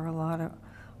farms are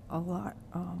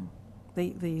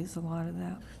they use a lot of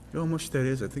that. You know how much that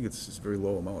is? I think it's very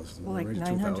low amount. It's in the Like range of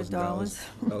 $900.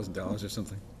 $2,000 or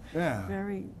something. Yeah.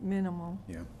 Very minimal,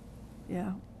 Yeah.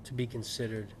 yeah, To be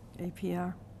considered.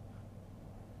 APR.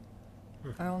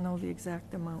 I don't know the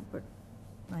exact amount, but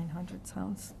 900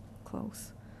 sounds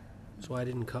close. So I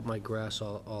didn't cut my grass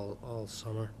all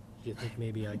summer. Do you think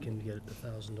maybe I can get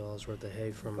 $1,000 worth of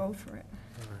hay from? Go for it.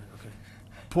 All right, okay.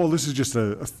 Paul, this is just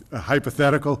a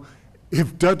hypothetical.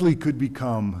 If Dudley could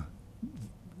become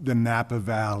the Napa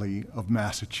Valley of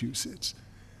Massachusetts,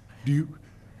 do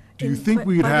Do you think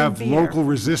we'd but in have beer. local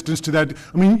resistance to that?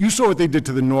 I mean, you saw what they did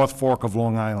to the North Fork of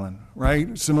Long Island,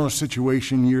 right? Similar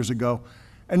situation years ago.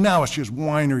 And now it's just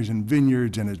wineries and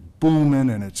vineyards, and it's booming,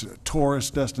 and it's a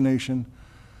tourist destination.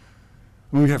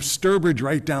 And we have Sturbridge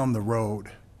right down the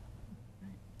road.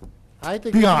 I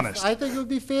think. Be it would honest. I think it would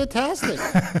be fantastic.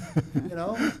 You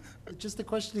know, it's just a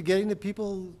question of getting the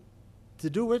people to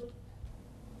do it,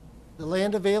 the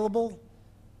land available,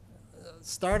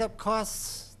 startup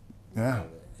costs, Yeah,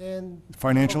 and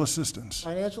financial assistance.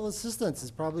 financial assistance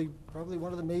is probably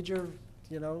one of the major,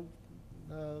 you know,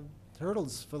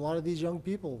 hurdles for a lot of these young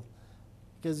people.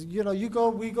 Because, you know,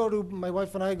 my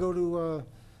wife and I go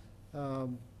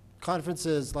to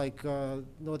conferences like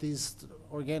Northeast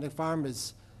Organic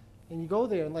Farmers, and you go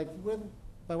there, and like,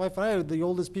 my wife and I are the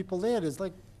oldest people there. There's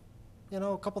like, you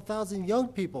know, a couple thousand young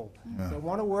people Yeah. that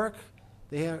want to work.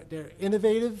 They're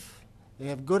innovative, they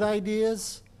have good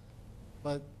ideas,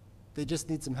 but they just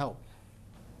need some help.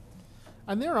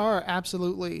 And there are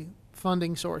absolutely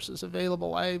funding sources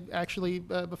available. I actually,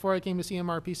 before I came to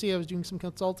CMRPC, I was doing some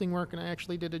consulting work, and I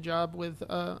actually did a job with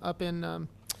up in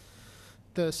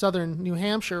the southern New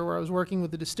Hampshire, where I was working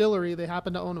with the distillery. They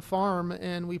happened to own a farm,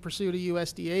 and we pursued a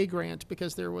USDA grant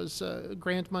because there was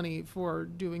grant money for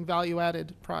doing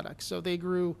value-added products. So they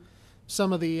grew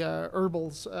some of the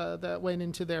herbals that went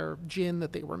into their gin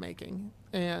that they were making.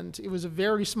 And it was a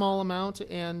very small amount,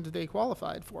 and they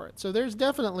qualified for it. So there's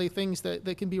definitely things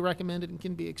that can be recommended and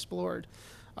can be explored.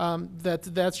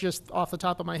 That's just off the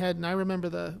top of my head. And I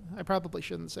remember I probably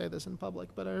shouldn't say this in public,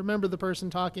 but I remember the person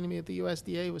talking to me at the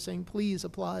USDA was saying, please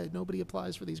apply. Nobody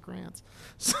applies for these grants.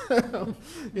 So,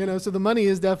 you know, so the money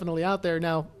is definitely out there.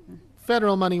 Now,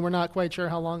 federal money, we're not quite sure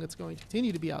how long it's going to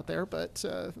continue to be out there, but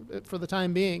for the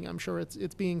time being, I'm sure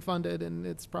it's being funded, and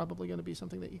it's probably going to be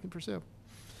something that you can pursue.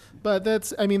 But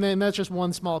that's just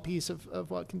one small piece of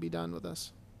what can be done with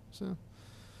this. So.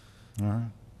 All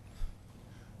right.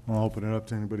 I'll open it up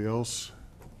to anybody else.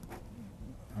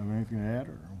 Have anything to add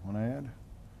or want to add?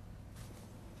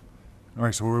 All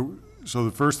right, so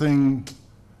the first thing,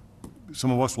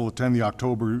 some of us will attend the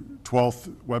October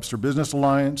 12th Webster Business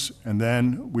Alliance, and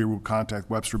then we will contact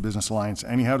Webster Business Alliance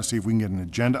anyhow to see if we can get an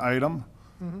agenda item.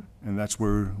 And that's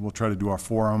where we'll try to do our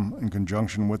forum in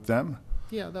conjunction with them.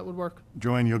 Yeah, that would work.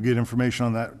 Joanne, you'll get information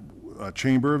on that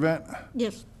chamber event?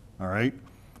 Yes. All right.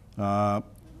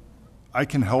 I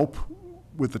can help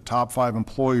with the top 5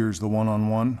 employers, the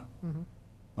one-on-one,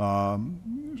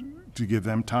 to give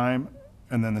them time.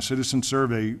 And then the citizen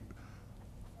survey,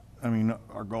 I mean,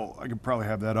 our goal, I could probably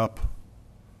have that up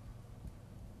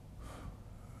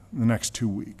in the next 2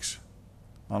 weeks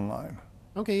online.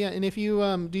 Okay, yeah, and if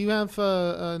you, do you have,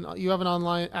 you have an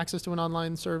online, access to an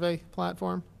online survey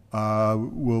platform?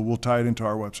 We'll tie it into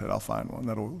our website. I'll find one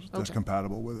that's Okay.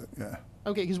 compatible with it, yeah.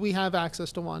 Okay, because we have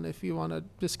access to one if you want to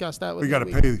discuss that with We me. got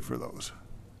to pay for those.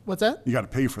 What's that? You got to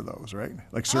pay for those, right?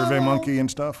 Like SurveyMonkey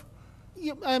and stuff?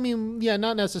 Yeah, I mean, yeah,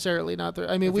 not necessarily, not there.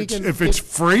 I mean, we can. If it's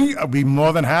free, I'd be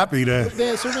more than happy to. The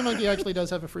SurveyMonkey actually does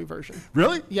have a free version.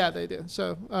 Really? Yeah, they do.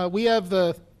 So we have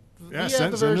the Yeah, we send-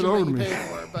 have the send it version over that to you me. pay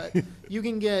for, but you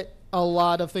can get a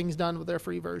lot of things done with their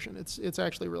free version. It's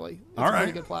actually really All a right.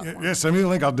 pretty good platform. Yeah, send me the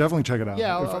link. I'll definitely check it out.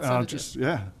 Yeah, I'll If- send it to you.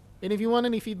 Yeah. And if you want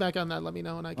any feedback on that, let me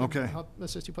know, and I can Okay. help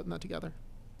assist you putting that together.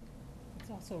 It's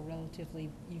also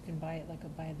relatively, you can buy it like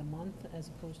by the month as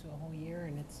opposed to a whole year,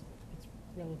 and it's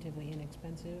relatively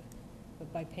inexpensive.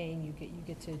 But by paying, you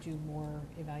get to do more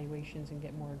evaluations and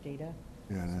get more data.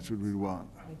 Yeah, that's what we want.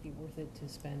 Might be worth it to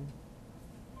spend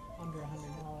under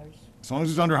 $100. As long as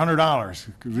it's under $100,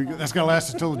 because that's going to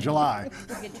last until July.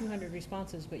 You get 200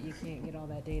 responses, but you can't get all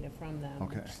that data from them,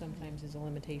 Okay. which sometimes is a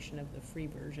limitation of the free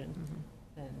version,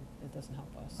 then it doesn't help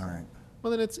us. All right.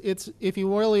 Well, then it's if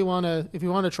you really want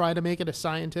to try to make it a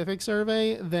scientific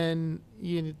survey, then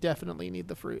you definitely need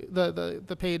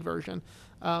the paid version.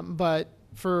 But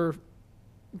for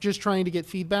just trying to get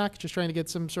feedback, just trying to get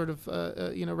some sort of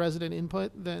resident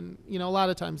input, then a lot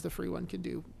of times the free one can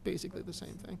do basically the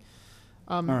same thing.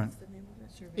 All right.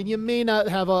 And you may not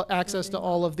have access to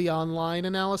all of the online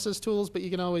analysis tools, but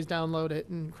you can always download it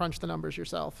and crunch the numbers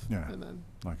yourself. Yeah. And then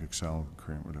Like Excel,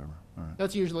 create whatever. All right.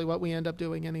 that's usually what we end up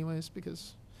doing anyways,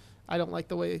 because I don't like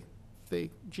the way they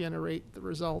generate the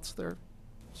results. Their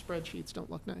spreadsheets don't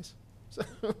look nice. So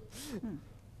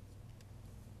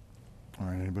All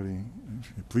right, anybody?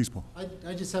 Please, Paul.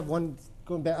 I just have one,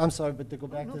 going back, I'm sorry, but to go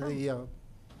back to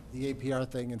the APR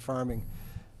thing in farming.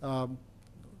 I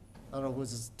don't know,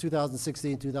 was it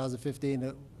 2016, 2015,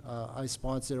 that I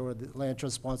sponsored, or the Land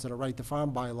Trust sponsored a right to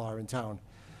farm bylaw in town.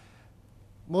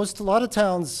 A lot of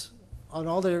towns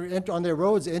on their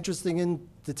roads, interesting in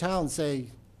the town,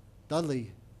 say,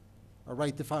 Dudley, a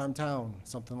right to farm town,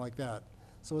 something like that.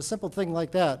 So a simple thing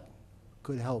like that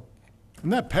could help.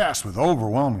 And that passed with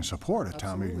overwhelming support at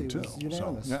town meeting, too. Absolutely, it was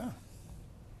unanimous. So, yeah.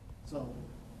 So,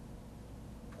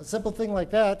 a simple thing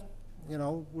like that, you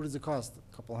know, what does it cost?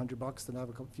 A couple $100 to have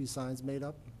a few signs made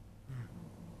up?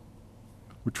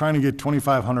 We're trying to get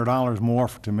 $2,500 more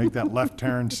to make that left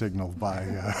turn signal by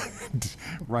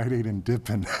Rite Aid and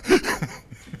Dippin'.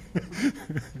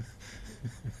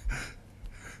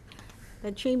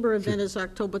 That chamber event is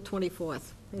October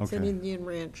 24th. It's in Okay. Indian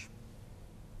Ranch.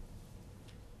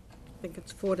 I think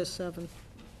it's 4 to 7.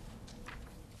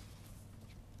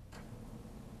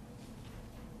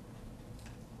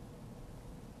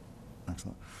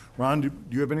 Excellent. Ron, do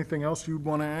you have anything else you'd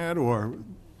want to add, or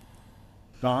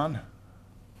Don?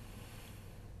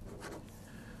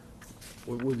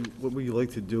 What would you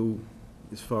like to do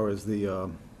as far as the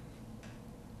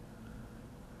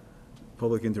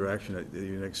public interaction at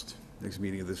your next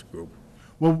meeting of this group?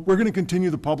 Well, we're going to continue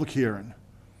the public hearing.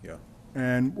 Yeah.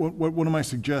 And one of my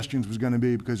suggestions was going to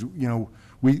be, because, you know,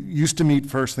 we used to meet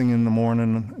first thing in the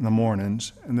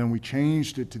mornings, and then we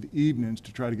changed it to the evenings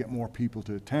to try to get more people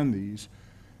to attend these,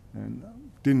 and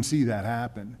didn't see that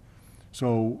happen.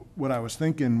 So what I was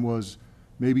thinking was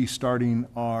maybe starting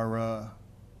our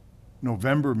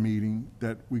November meeting,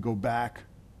 that we go back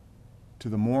to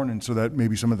the morning, so that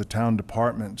maybe some of the town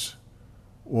departments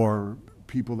or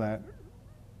people that,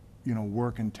 you know,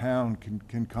 work in town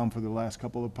can come for the last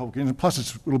couple of public hearings.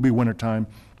 Plus, it'll be wintertime.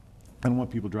 I don't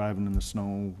want people driving in the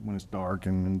snow when it's dark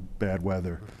and in bad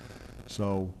weather.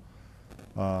 So,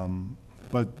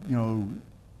 but, you know,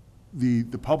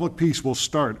 the public piece will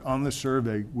start on the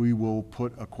survey. We will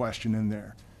put a question in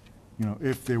there. You know,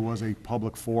 if there was a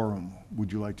public forum,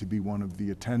 would you like to be one of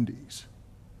the attendees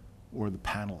or the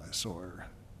panelists, or,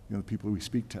 you know, the people we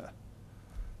speak to?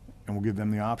 And we'll give them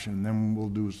the option. And then we'll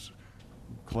do is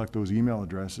collect those email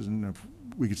addresses, and if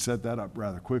we could set that up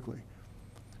rather quickly.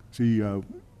 See,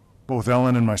 both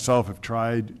Ellen and myself have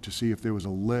tried to see if there was a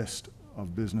list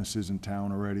of businesses in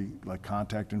town already, like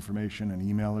contact information and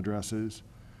email addresses.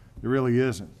 There really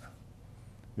isn't.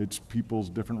 It's people's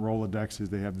different Rolodexes.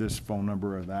 They have this phone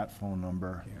number or that phone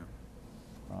number.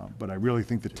 Yeah. But I really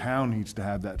think the town needs to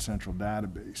have that central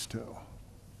database too.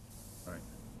 Right.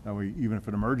 That way, even if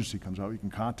an emergency comes out, you can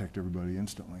contact everybody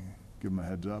instantly, give them a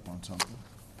heads up on something.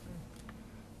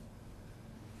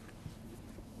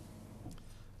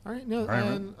 All right, no, right,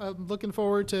 right. and I'm looking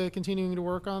forward to continuing to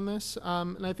work on this.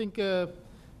 And I think if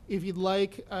you'd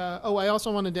like, I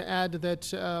also wanted to add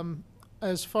that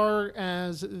as far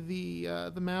as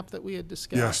the map that we had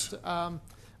discussed,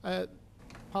 I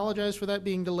apologize for that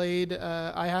being delayed.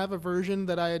 I have a version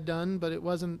that I had done, but it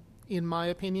wasn't, in my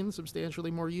opinion,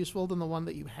 substantially more useful than the one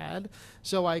that you had.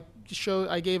 So I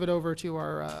gave it over to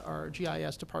our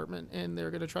GIS department, and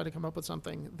they're going to try to come up with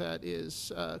something that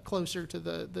is closer to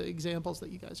the examples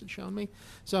that you guys had shown me.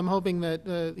 So I'm hoping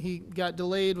that he got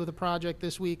delayed with a project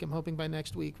this week. I'm hoping by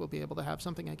next week we'll be able to have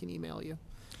something I can email you.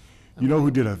 You know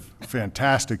who did a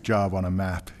fantastic job on a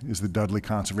map is the Dudley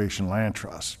Conservation Land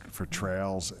Trust for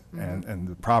trails and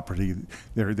the property.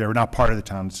 They're not part of the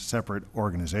town, it's a separate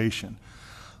organization.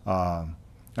 I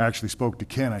actually spoke to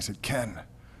Ken. I said, Ken,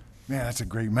 man, that's a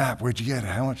great map. Where'd you get it?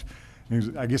 How much?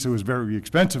 I guess it was a very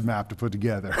expensive map to put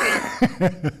together.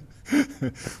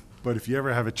 But if you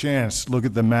ever have a chance, look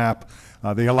at the map.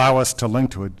 They allow us to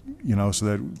link to it, you know, so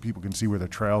that people can see where the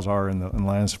trails are and the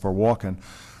lands for walking.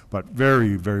 But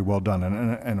very, very well done.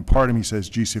 And a part of me says,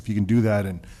 geez, if you can do that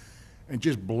and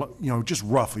just, just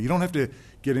roughly, you don't have to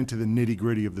get into the nitty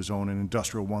gritty of the zone and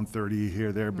industrial 130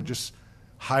 here, there, but just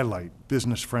highlight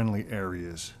business-friendly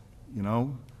areas, you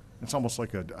know? It's almost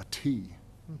like a T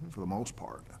for the most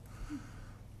part.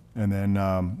 And then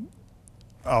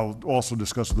I'll also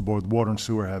discuss with the board, Water and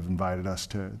Sewer have invited us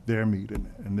to their meeting,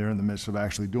 and they're in the midst of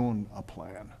actually doing a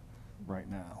plan right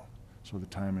now. So the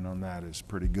timing on that is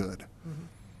pretty good.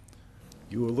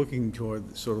 You were looking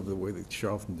toward sort of the way that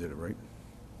Charlton did it, right?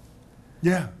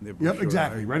 Yeah, Their yep, brochure,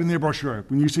 exactly, right? right in their brochure.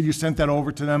 When you said you sent that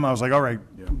over to them, I was like, all right,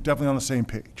 Yeah. definitely on the same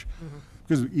page.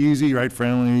 Because easy, right,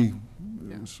 friendly.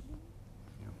 Yeah.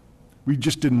 We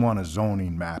just didn't want a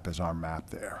zoning map as our map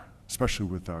there, especially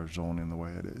with our zoning the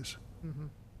way it is.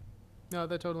 No,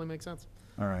 that totally makes sense.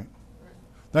 All right.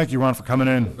 Thank you, Ron, for coming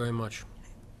in. Very much.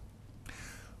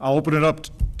 I'll open it up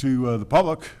to the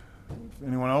public. If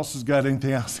anyone else has got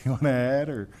anything else they want to add,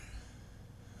 or?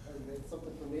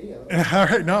 Something for me? All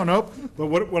right, nope. But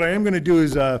what I am going to do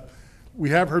is, we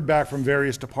have heard back from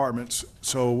various departments,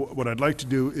 so what I'd like to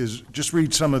do is just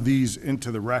read some of these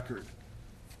into the record,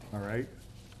 all right?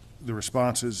 The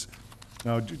responses.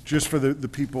 Now, just for the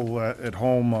people at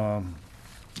home,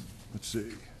 let's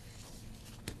see.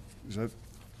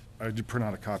 I did print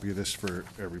out a copy of this for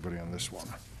everybody on this one.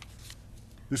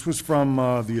 This was from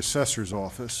the assessor's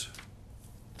office.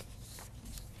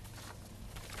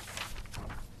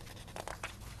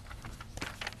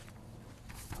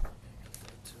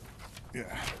 Yeah,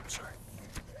 sorry.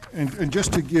 And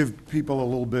just to give people a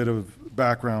little bit of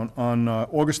background, on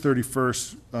August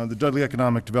 31st, the Dudley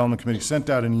Economic Development Committee sent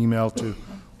out an email to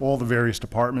all the various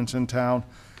departments in town,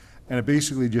 and it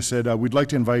basically just said, we'd like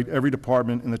to invite every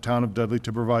department in the town of Dudley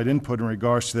to provide input in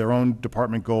regards to their own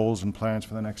department goals and plans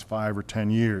for the next 5 or 10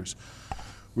 years.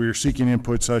 We are seeking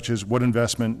input such as what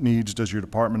investment needs does your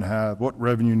department have, what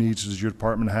revenue needs does your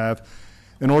department have,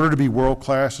 in order to be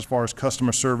world-class as far as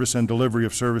customer service and delivery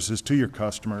of services to your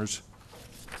customers.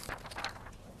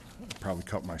 I'll probably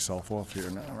cut myself off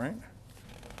here now, right?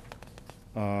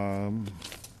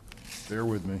 Bear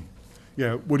with me.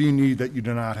 Yeah, what do you need that you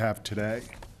do not have today?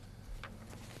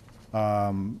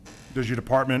 Does your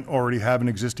department already have an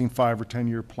existing 5 or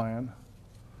 10-year plan?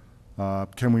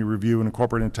 Can we review and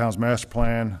incorporate in the town's master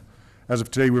plan? As of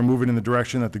today, we're moving in the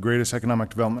direction that the greatest economic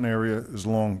development area is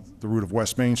along the route of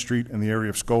West Main Street and the area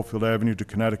of Schofield Avenue to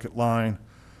Connecticut line.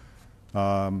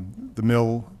 The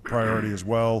mill priority as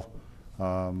well.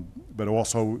 But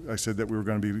also, I said that we were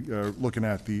going to be looking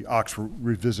at the Oxford,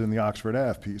 revisiting the Oxford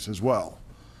Ave piece as well.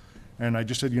 And I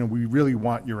just said, we really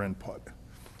want your input.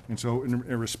 And so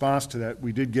in response to that,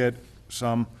 we did get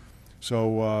some.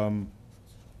 So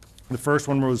the first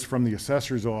one was from the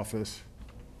assessor's office.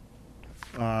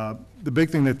 The big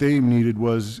thing that they needed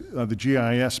was the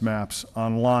GIS maps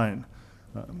online.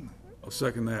 I'll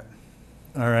second that.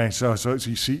 All right, so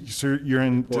you see, so you're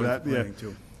into that, yeah. Planning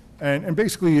too. And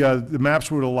basically, the maps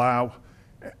would allow,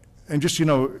 and just,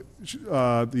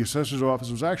 the assessor's office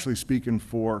was actually speaking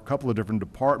for a couple of different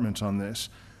departments on this.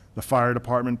 The fire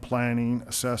department, planning,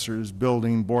 assessors,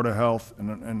 building, board of health,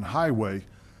 and highway,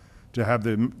 to have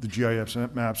the GIS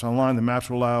maps online. The maps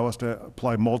will allow us to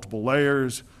apply multiple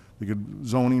layers. They could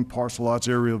zoning, parcel lots,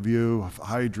 aerial view,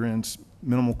 hydrants,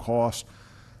 minimal cost.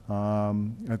 I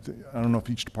don't know if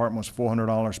each department was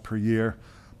 $400 per year,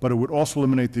 but it would also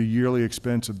eliminate the yearly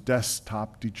expense of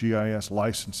desktop GIS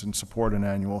license and support and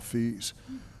annual fees.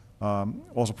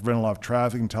 Also prevent a lot of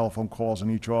traffic and telephone calls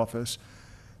in each office.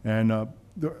 And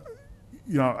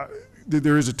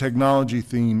there is a technology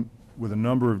theme with a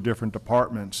number of different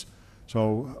departments.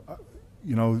 So,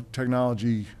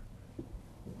 technology,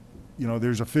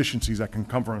 there's efficiencies that can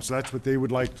come from it. So that's what they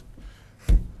would like.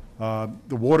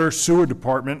 The water sewer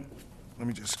department, let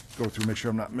me just go through, make sure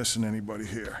I'm not missing anybody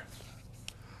here.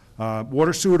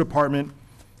 Water sewer department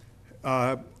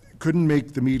couldn't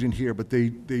make the meeting here, but they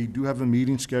do have a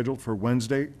meeting scheduled for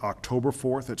Wednesday, October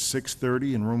 4th at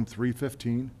 6:30 in room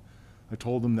 315. I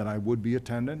told them that I would be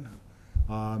attending.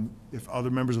 If other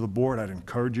members of the board, I'd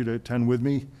encourage you to attend with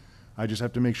me. I just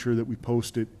have to make sure that we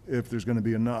post it if there's going to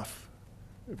be enough.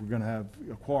 If we're going to have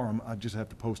a quorum, I just have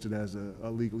to post it as a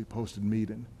legally posted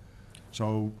meeting.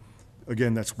 So,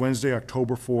 again, that's Wednesday,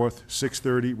 October 4th,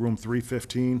 6:30, room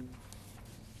 315.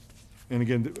 And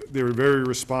again, they were very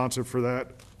responsive for that.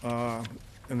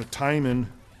 And the timing,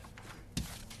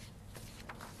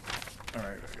 all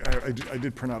right, I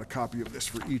did print out a copy of this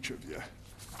for each of you,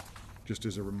 just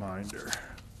as a reminder,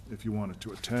 if you wanted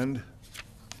to attend.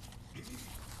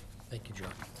 Thank you,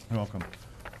 John. You're welcome.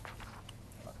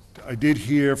 I did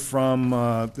hear from,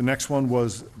 the next one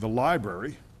was the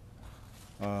library.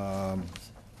 That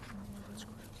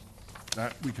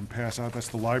we can pass out, that's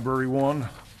the library one.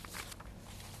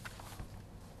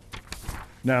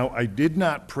 Now, I did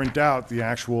not print out the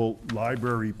actual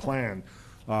library plan.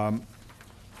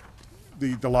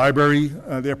 The library,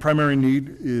 their primary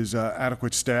need is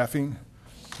adequate staffing.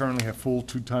 Currently have full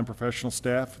 2-time professional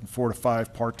staff and 4 to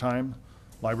 5 part-time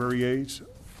library aides.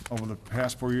 Over the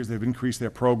past 4 years, they've increased their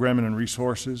programming and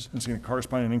resources and seen a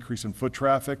corresponding increase in foot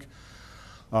traffic.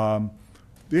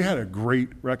 They had a great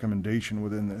recommendation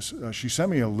within this. She sent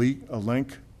me a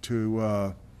link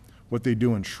to what they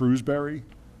do in Shrewsbury.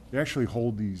 They actually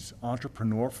hold these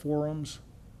entrepreneur forums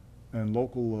and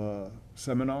local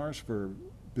seminars for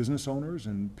business owners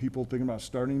and people thinking about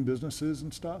starting businesses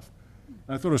and stuff.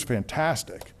 And I thought it was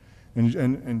fantastic.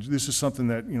 And this is something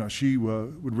that, she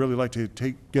would really like to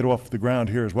get off the ground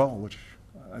here as well, which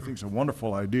I think is a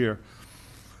wonderful idea.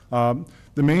 The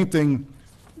main thing,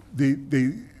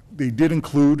 they did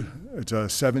include, it's a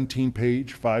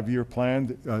 17-page, 5-year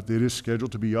plan that is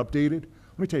scheduled to be updated.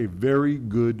 Let me tell you, very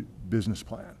good business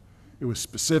plan. It was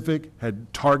specific,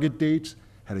 had target dates,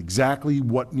 had exactly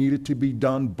what needed to be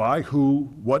done, by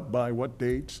who, by what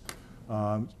dates.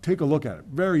 Take a look at it,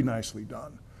 very nicely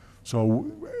done. So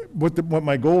what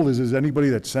my goal is anybody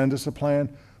that sends us a plan,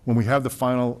 when we have the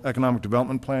final economic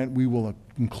development plan, we will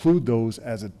include those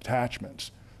as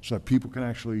attachments so that people can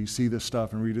actually see this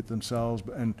stuff and read it themselves.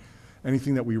 And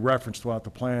anything that we reference throughout the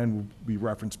plan will be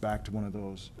referenced back to one of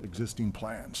those existing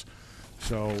plans.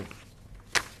 So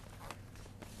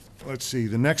let's see,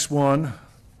 the next one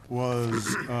was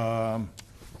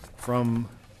from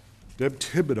Deb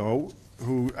Thibodeau,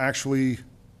 who actually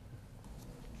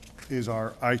is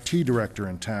our IT director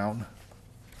in town.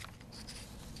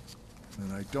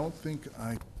 And I don't think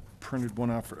I printed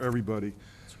one out for everybody.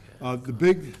 The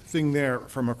big thing there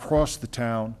from across the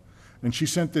town, and she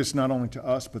sent this not only to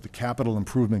us, but the Capital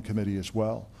Improvement Committee as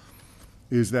well,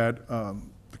 is that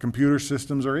the computer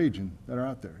systems are aging that are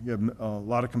out there. You have a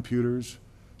lot of computers,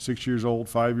 6 years old,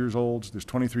 5 years old. There's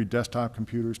 23 desktop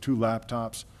computers, 2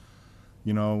 laptops.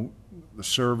 You know, the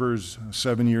servers,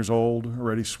 7 years old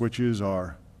already. Switches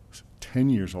are 10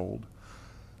 years old.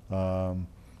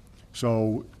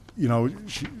 So, you know,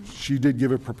 she did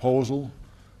give a proposal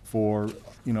for,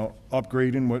 you know,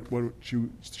 upgrading what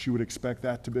she would expect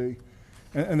that to be.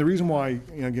 And the reason why,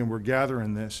 you know, again, we're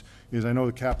gathering this is I know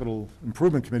the Capital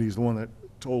Improvement Committee is the one that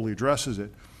totally addresses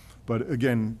it. But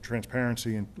again,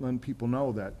 transparency and letting people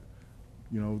know that,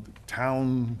 you know, the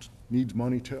town needs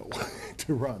money too,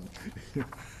 to run.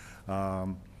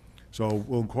 So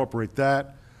we'll incorporate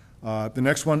that. The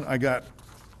next one I got,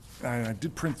 and I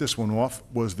did print this one off,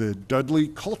 was the Dudley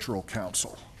Cultural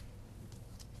Council.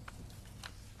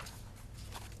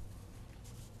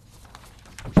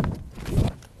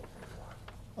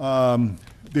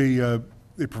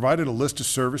 They provided a list of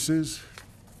services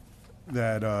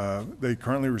that they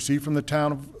currently receive from the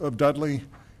town of Dudley,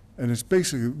 and it's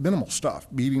basically minimal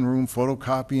stuff: meeting room,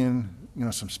 photocopying, you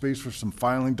know, some space for some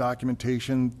filing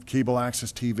documentation, cable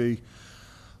access TV.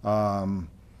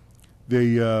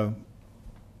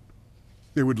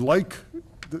 They would like,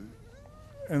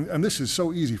 and this is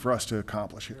so easy for us to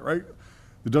accomplish here, right?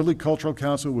 The Dudley Cultural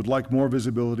Council would like more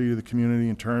visibility to the community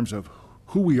in terms of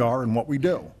who we are and what we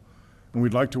do. And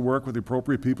we'd like to work with the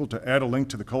appropriate people to add a link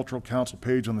to the Cultural Council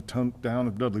page on the Town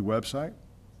of Dudley website.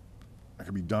 That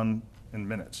could be done in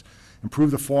minutes.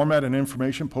 Improve the format and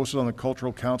information posted on the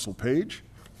Cultural Council page,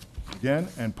 again,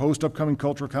 and post upcoming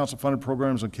Cultural Council funded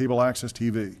programs on cable access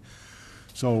TV.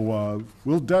 So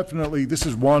we'll definitely, this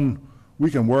is one we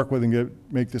can work with and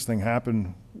make this thing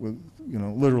happen with, you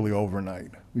know, literally overnight.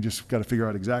 We just got to figure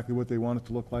out exactly what they want it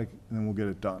to look like, and then we'll get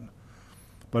it done.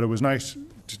 But it was nice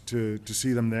to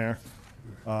see them there.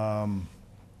 Let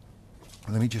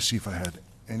me just see if I had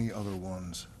any other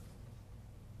ones.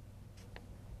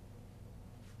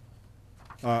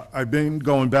 I've been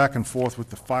going back and forth with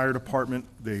the fire department.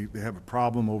 They have a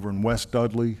problem over in West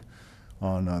Dudley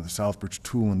on the Southbridge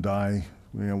Tool and Die,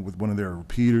 you know, with one of their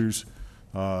repeaters.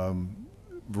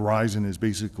 Verizon is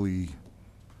basically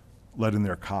letting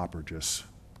their copper just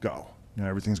go. You know,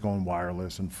 everything's going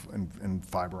wireless and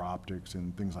fiber optics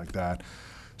and things like that.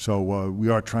 So we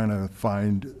are trying to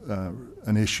find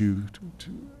an issue,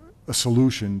 a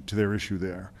solution to their issue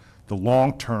there. The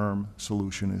long-term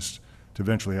solution is to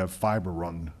eventually have fiber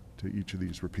run to each of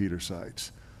these repeater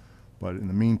sites. But in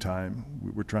the meantime,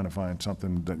 we're trying to find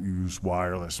something that uses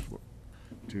wireless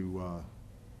to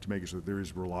make it so that there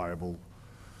is reliable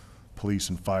police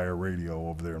and fire radio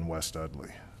over there in West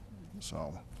Dudley.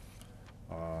 So,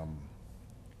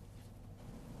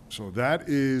 so that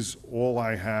is all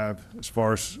I have as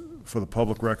far as for the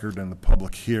public record and the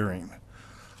public hearing.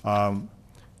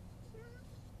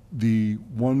 The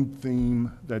one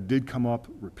theme that did come up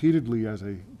repeatedly as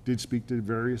I did speak to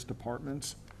various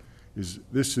departments is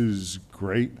this is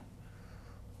great,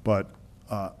 but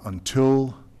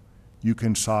until you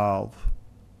can solve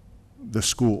the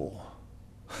school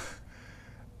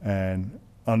and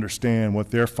understand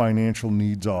what their financial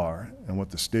needs are and what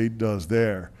the state does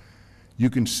there, you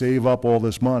can save up all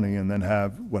this money and then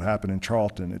have what happened in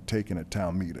Charlton taken at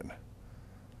town meeting.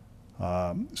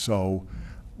 So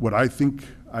what I think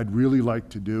I'd really like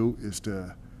to do is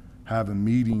to have a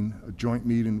meeting, a joint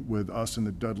meeting with us and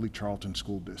the Dudley Charlton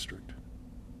School District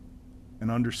and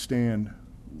understand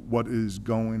what is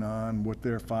going on, what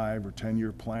their 5 or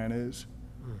 10-year plan is,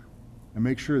 and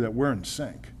make sure that we're in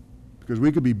sync. Because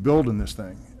we could be building this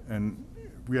thing, and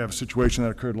we have a situation that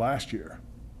occurred last year.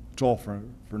 It's all for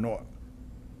naught.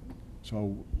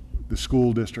 So the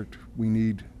school district, we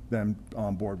need them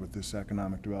on board with this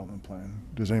economic development plan.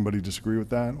 Does anybody disagree with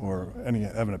that, or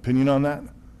have an opinion on that?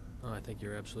 Oh, I think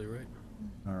you're absolutely right.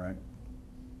 All right.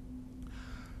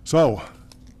 So,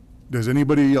 does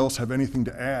anybody else have anything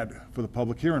to add for the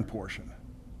public hearing portion?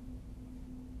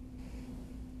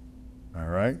 All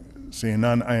right. Seeing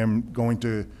none, I am going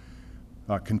to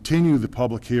continue the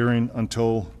public hearing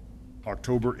until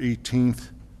October 18th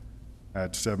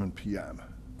at 7 PM.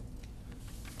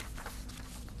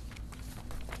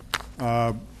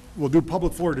 We'll do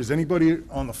public floor. Does anybody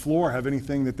on the floor have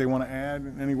anything that they want to add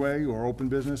in any way, or open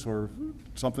business, or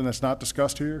something that's not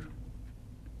discussed here?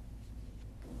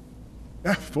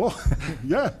 Yeah, well,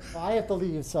 yeah. Well, I have to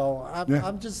leave, so Yeah.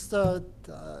 I'm just,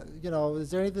 you know, is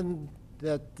there anything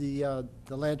that the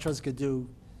land trust could do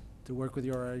to work with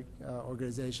your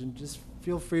organization? Just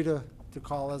feel free to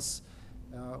call us.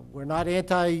 We're not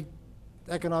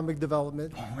anti-economic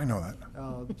development, Oh, I know that.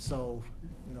 so,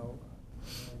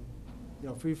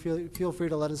 feel free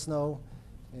to let us know,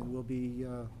 and we'll be,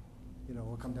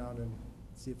 we'll come down and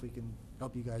see if we can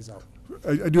help you guys out.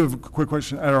 I do have a quick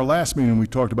question. At our last meeting, we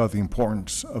talked about the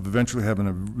importance of eventually having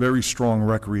a very strong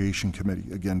recreation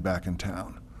committee, again, back in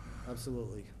town.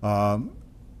 Absolutely.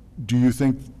 Do you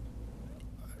think,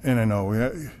 and I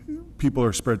know people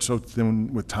are spread so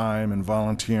thin with time and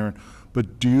volunteering,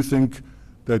 but do you think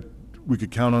that we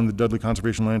could count on the Dudley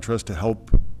Conservation Land Trust to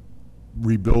help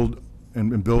rebuild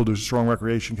and build a strong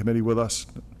recreation committee with us?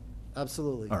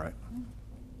 Absolutely. All right.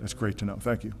 That's great to know.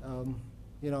 Thank you.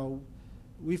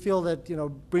 We feel that,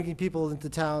 bringing people into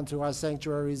town to our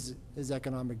sanctuaries is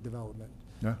economic development.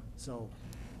 Yeah? So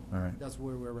All right. that's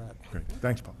where we're at. Great.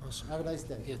 Thanks, Paul. Have a nice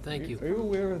day. Yeah, thank you. Are you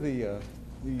aware of the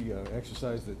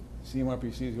exercise that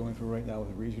CMRPC is going through right now with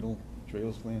the regional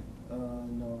trails plan?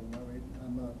 No, not right,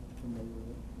 I'm not familiar with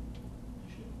it.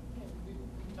 We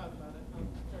can talk about it.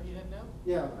 Are you heading out?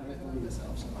 Yeah.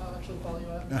 I'll actually follow you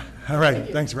out. All right.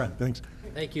 Thanks, Ron. Thanks.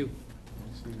 Thank you.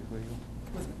 Steve, before you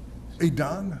go? Hey,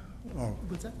 Don? Oh,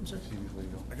 What's that? I'm sorry. Steve, before you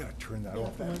go? I gotta turn that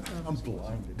off. I'm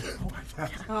blinded.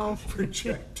 Oh.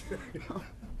 Projector.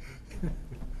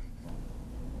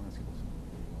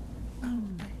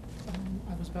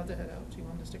 I was about to head out. Do you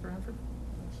want to stick around for?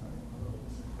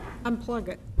 Unplug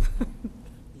it.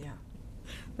 Yeah,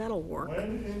 that'll work.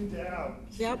 When in doubt.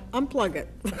 Yep, unplug it.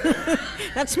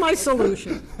 That's my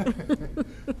solution.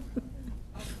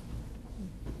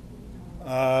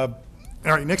 All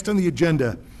right, next on the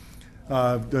agenda,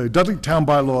 the Dudley Town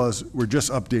bylaws were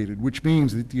just updated, which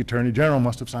means that the Attorney General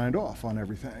must have signed off on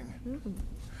everything.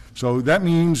 So that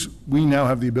means we now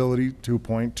have the ability to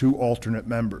appoint 2 alternate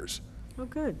members. Oh,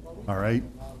 good. All right,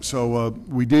 so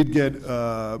we did get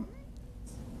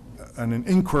an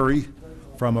inquiry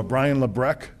from a Brian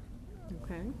LeBrecq.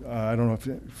 Okay. I don't know if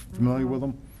you're familiar with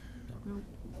him.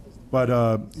 But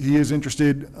he is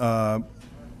interested.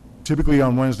 Typically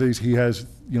on Wednesdays, he has,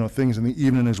 things in the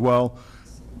evening as well.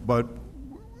 But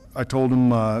I told him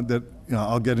that,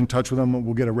 I'll get in touch with him,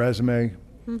 we'll get a resume.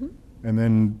 And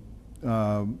then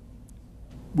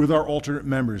with our alternate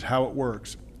members, how it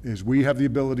works is we have the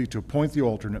ability to appoint the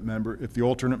alternate member. If the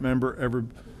alternate member ever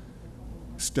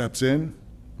steps in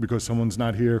because someone's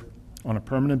not here on a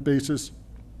permanent basis,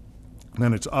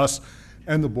 then it's us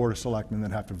and the Board of Selectmen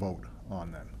that have to vote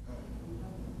on them.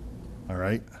 All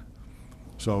right?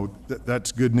 So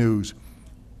that's good news.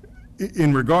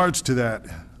 In regards to that,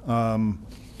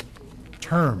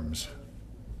 terms,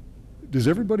 does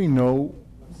everybody know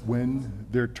when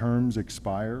their terms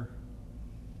expire?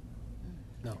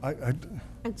 No.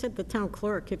 I'd said the town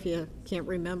clerk, if you can't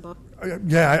remember.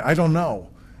 Yeah, I don't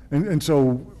know. And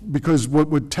so, because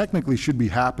what technically should be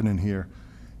happening here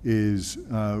is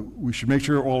we should make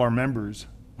sure all our members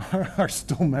are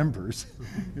still members,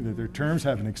 that their terms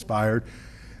haven't expired.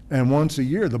 And once a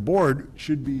year, the board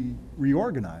should be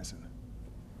reorganizing,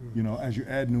 as you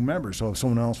add new members. So if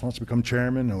someone else wants to become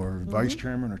chairman or vice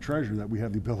chairman or treasurer, that we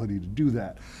have the ability to do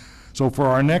that. So for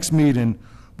our next meeting,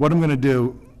 what I'm going to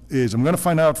do is I'm going to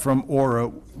find out from Aura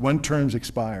when terms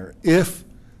expire. If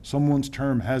someone's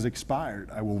term has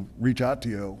expired, I will reach out to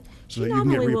you so that you can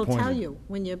get Normally reappointed. will tell you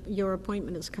when your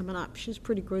appointment is coming up. She's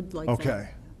pretty good like that. Okay,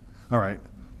 all right.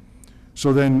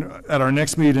 So then, at our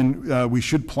next meeting, we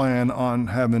should plan on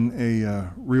having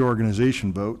a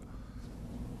reorganization vote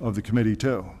of the committee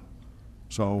too.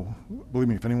 So, believe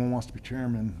me, if anyone wants to be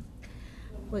chairman,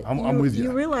 But I'm with you.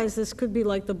 You realize this could be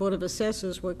like the Board of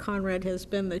Assessors, where Conrad has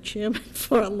been the chairman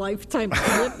for a lifetime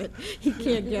commitment. He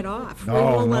can't get off. We no,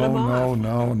 won't let him no, off.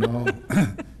 no, no, no.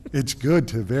 It's good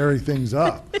to vary things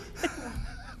up.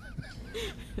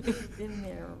 Been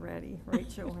there already, right,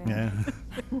 Joanne?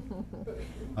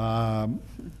 Yeah.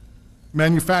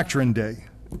 Manufacturing Day.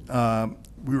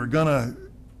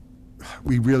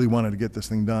 We really wanted to get this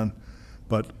thing done,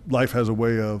 but life has a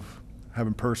way of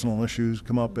having personal issues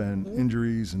come up and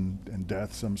injuries and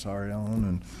deaths, I'm sorry,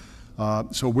 Ellen.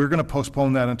 And so we're going to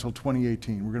postpone that until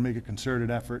 2018. We're going to make a concerted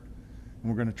effort,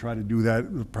 and we're going to try to do that.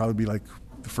 It'll probably be like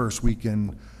the first week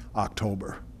in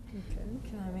October.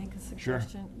 Can I make a suggestion? Sure.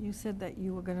 suggestion? You said that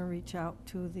you were going to reach out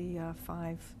to the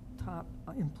 5 top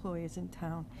employers in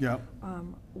town. Yeah,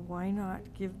 Why not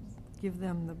give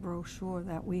them the brochure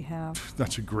that we have,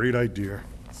 that's a great idea.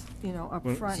 you know, up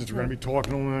Well, front? since we're gonna be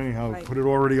talking to them anyhow, Right. put it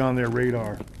already on their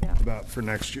radar Yeah. about for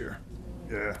next year.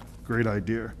 Yeah, great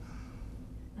idea.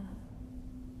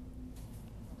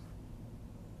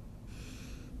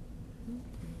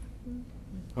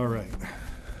 All right.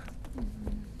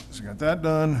 So got that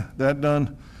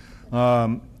done.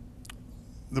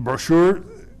 The brochure,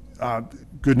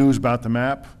 good news about the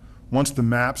map. Once the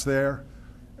map's there,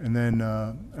 and then,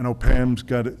 I know Pam's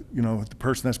got, the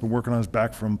person that's been working on is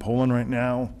back from Poland right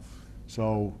now.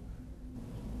 So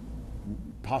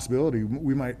possibility,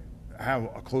 we might have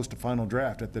a close to final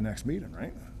draft at the next meeting,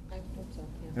 right? I hope so,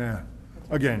 yeah. Yeah.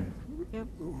 Again, Yep.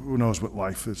 who knows what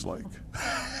life is like?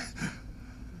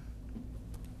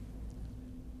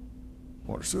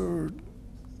 So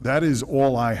that is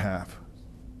all I have.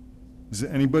 Does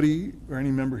anybody or any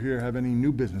member here have any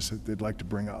new business that they'd like to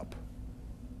bring up?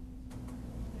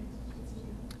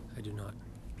 I do not.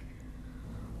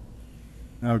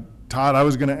 Now, Todd, I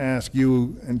was going to ask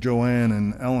you and Joanne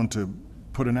and Ellen to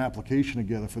put an application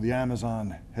together for the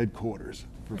Amazon headquarters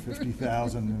for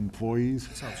 50,000 employees.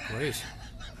 Sounds great.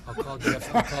 I'll call Jeff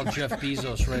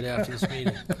Bezos right after this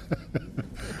meeting.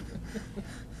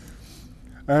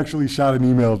 I actually shot an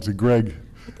email to Greg.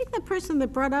 I think that person that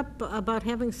brought up about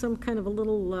having some kind of a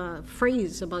little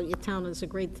phrase about your town is a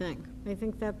great thing. I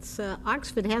think that's,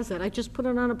 Oxford has that. I just put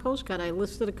it on a postcard. I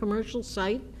listed a commercial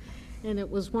site, and it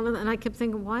was one of the, and I kept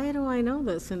thinking, why do I know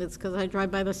this? And it's because I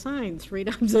drive by the sign 3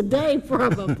 times a day,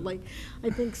 probably. I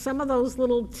think some of those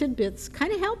little tidbits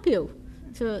kind of help you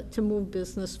to move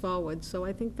business forward. So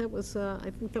I think that was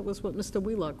what Mr.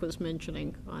 Wheelock was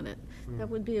mentioning on it. That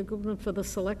would be a good one for the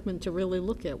selectmen to really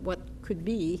look at what could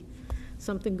be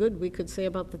something good we could say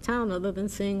about the town, other than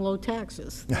saying low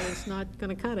taxes. That is not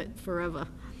going to cut it forever.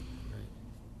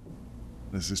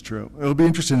 This is true. It'll be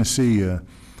interesting to see,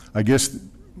 I guess,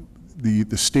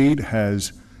 the state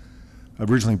has,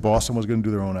 originally Boston was going to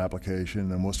do their own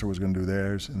application, and Worcester was going to do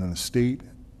theirs, and then the state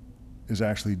is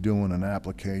actually doing an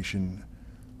application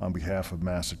on behalf of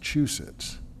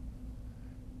Massachusetts.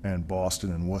 And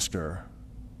Boston and Worcester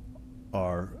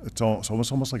it's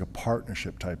almost like a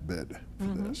partnership type bid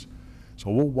for this. So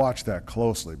we'll watch that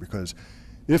closely, because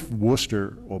if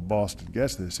Worcester or Boston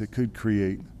gets this, it could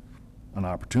create an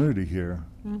opportunity here,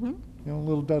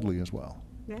 little Dudley as well,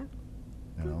 Yeah.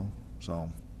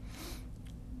 so.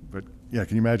 But, yeah,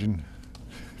 can you imagine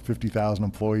 50,000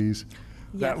 employees?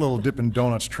 That Yeah. little Dippin'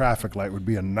 Donuts traffic light would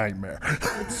be a nightmare.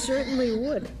 It certainly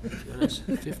would. Goodness,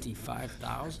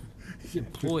 55,000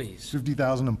 employees.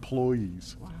 50,000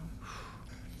 employees. Wow.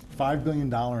 $5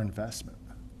 billion investment.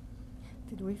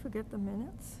 Did we forget the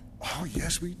minutes? Oh,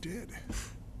 yes, we did.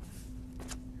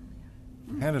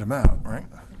 Handed them out, right?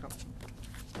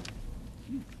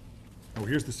 Oh,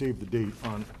 here's the save the date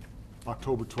on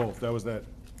October 12th. That was that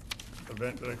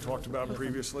event that I talked about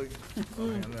previously. I'll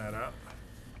hand that out.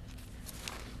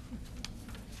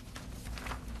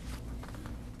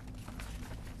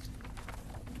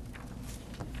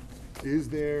 Is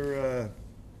there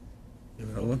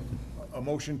Another one? a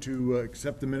motion to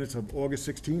accept the minutes of August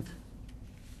 16th?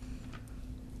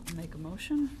 Make a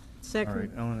motion? All Second. right,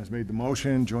 Ellen has made the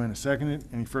motion, Joanna seconded.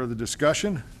 Any further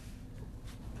discussion?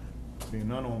 Seeing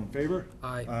none, all in favor?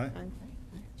 Aye. Aye.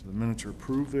 So the minutes are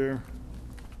approved there.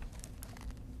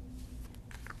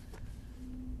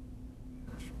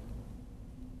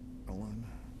 Ellen,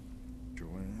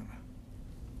 Joanne.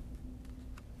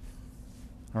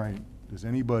 All right, does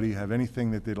anybody have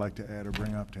anything that they'd like to add or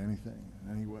bring up to anything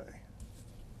in any way?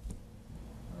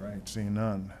 All right, seeing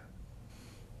none.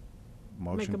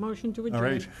 Make a motion to adjourn. All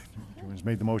right, Joanne's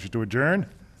made the motion to adjourn.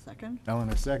 Second? Ellen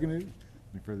has seconded.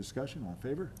 Any further discussion? All in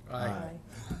favor? Aye.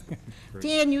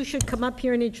 Dan, you should come up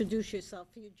here and introduce yourself.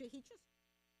 He just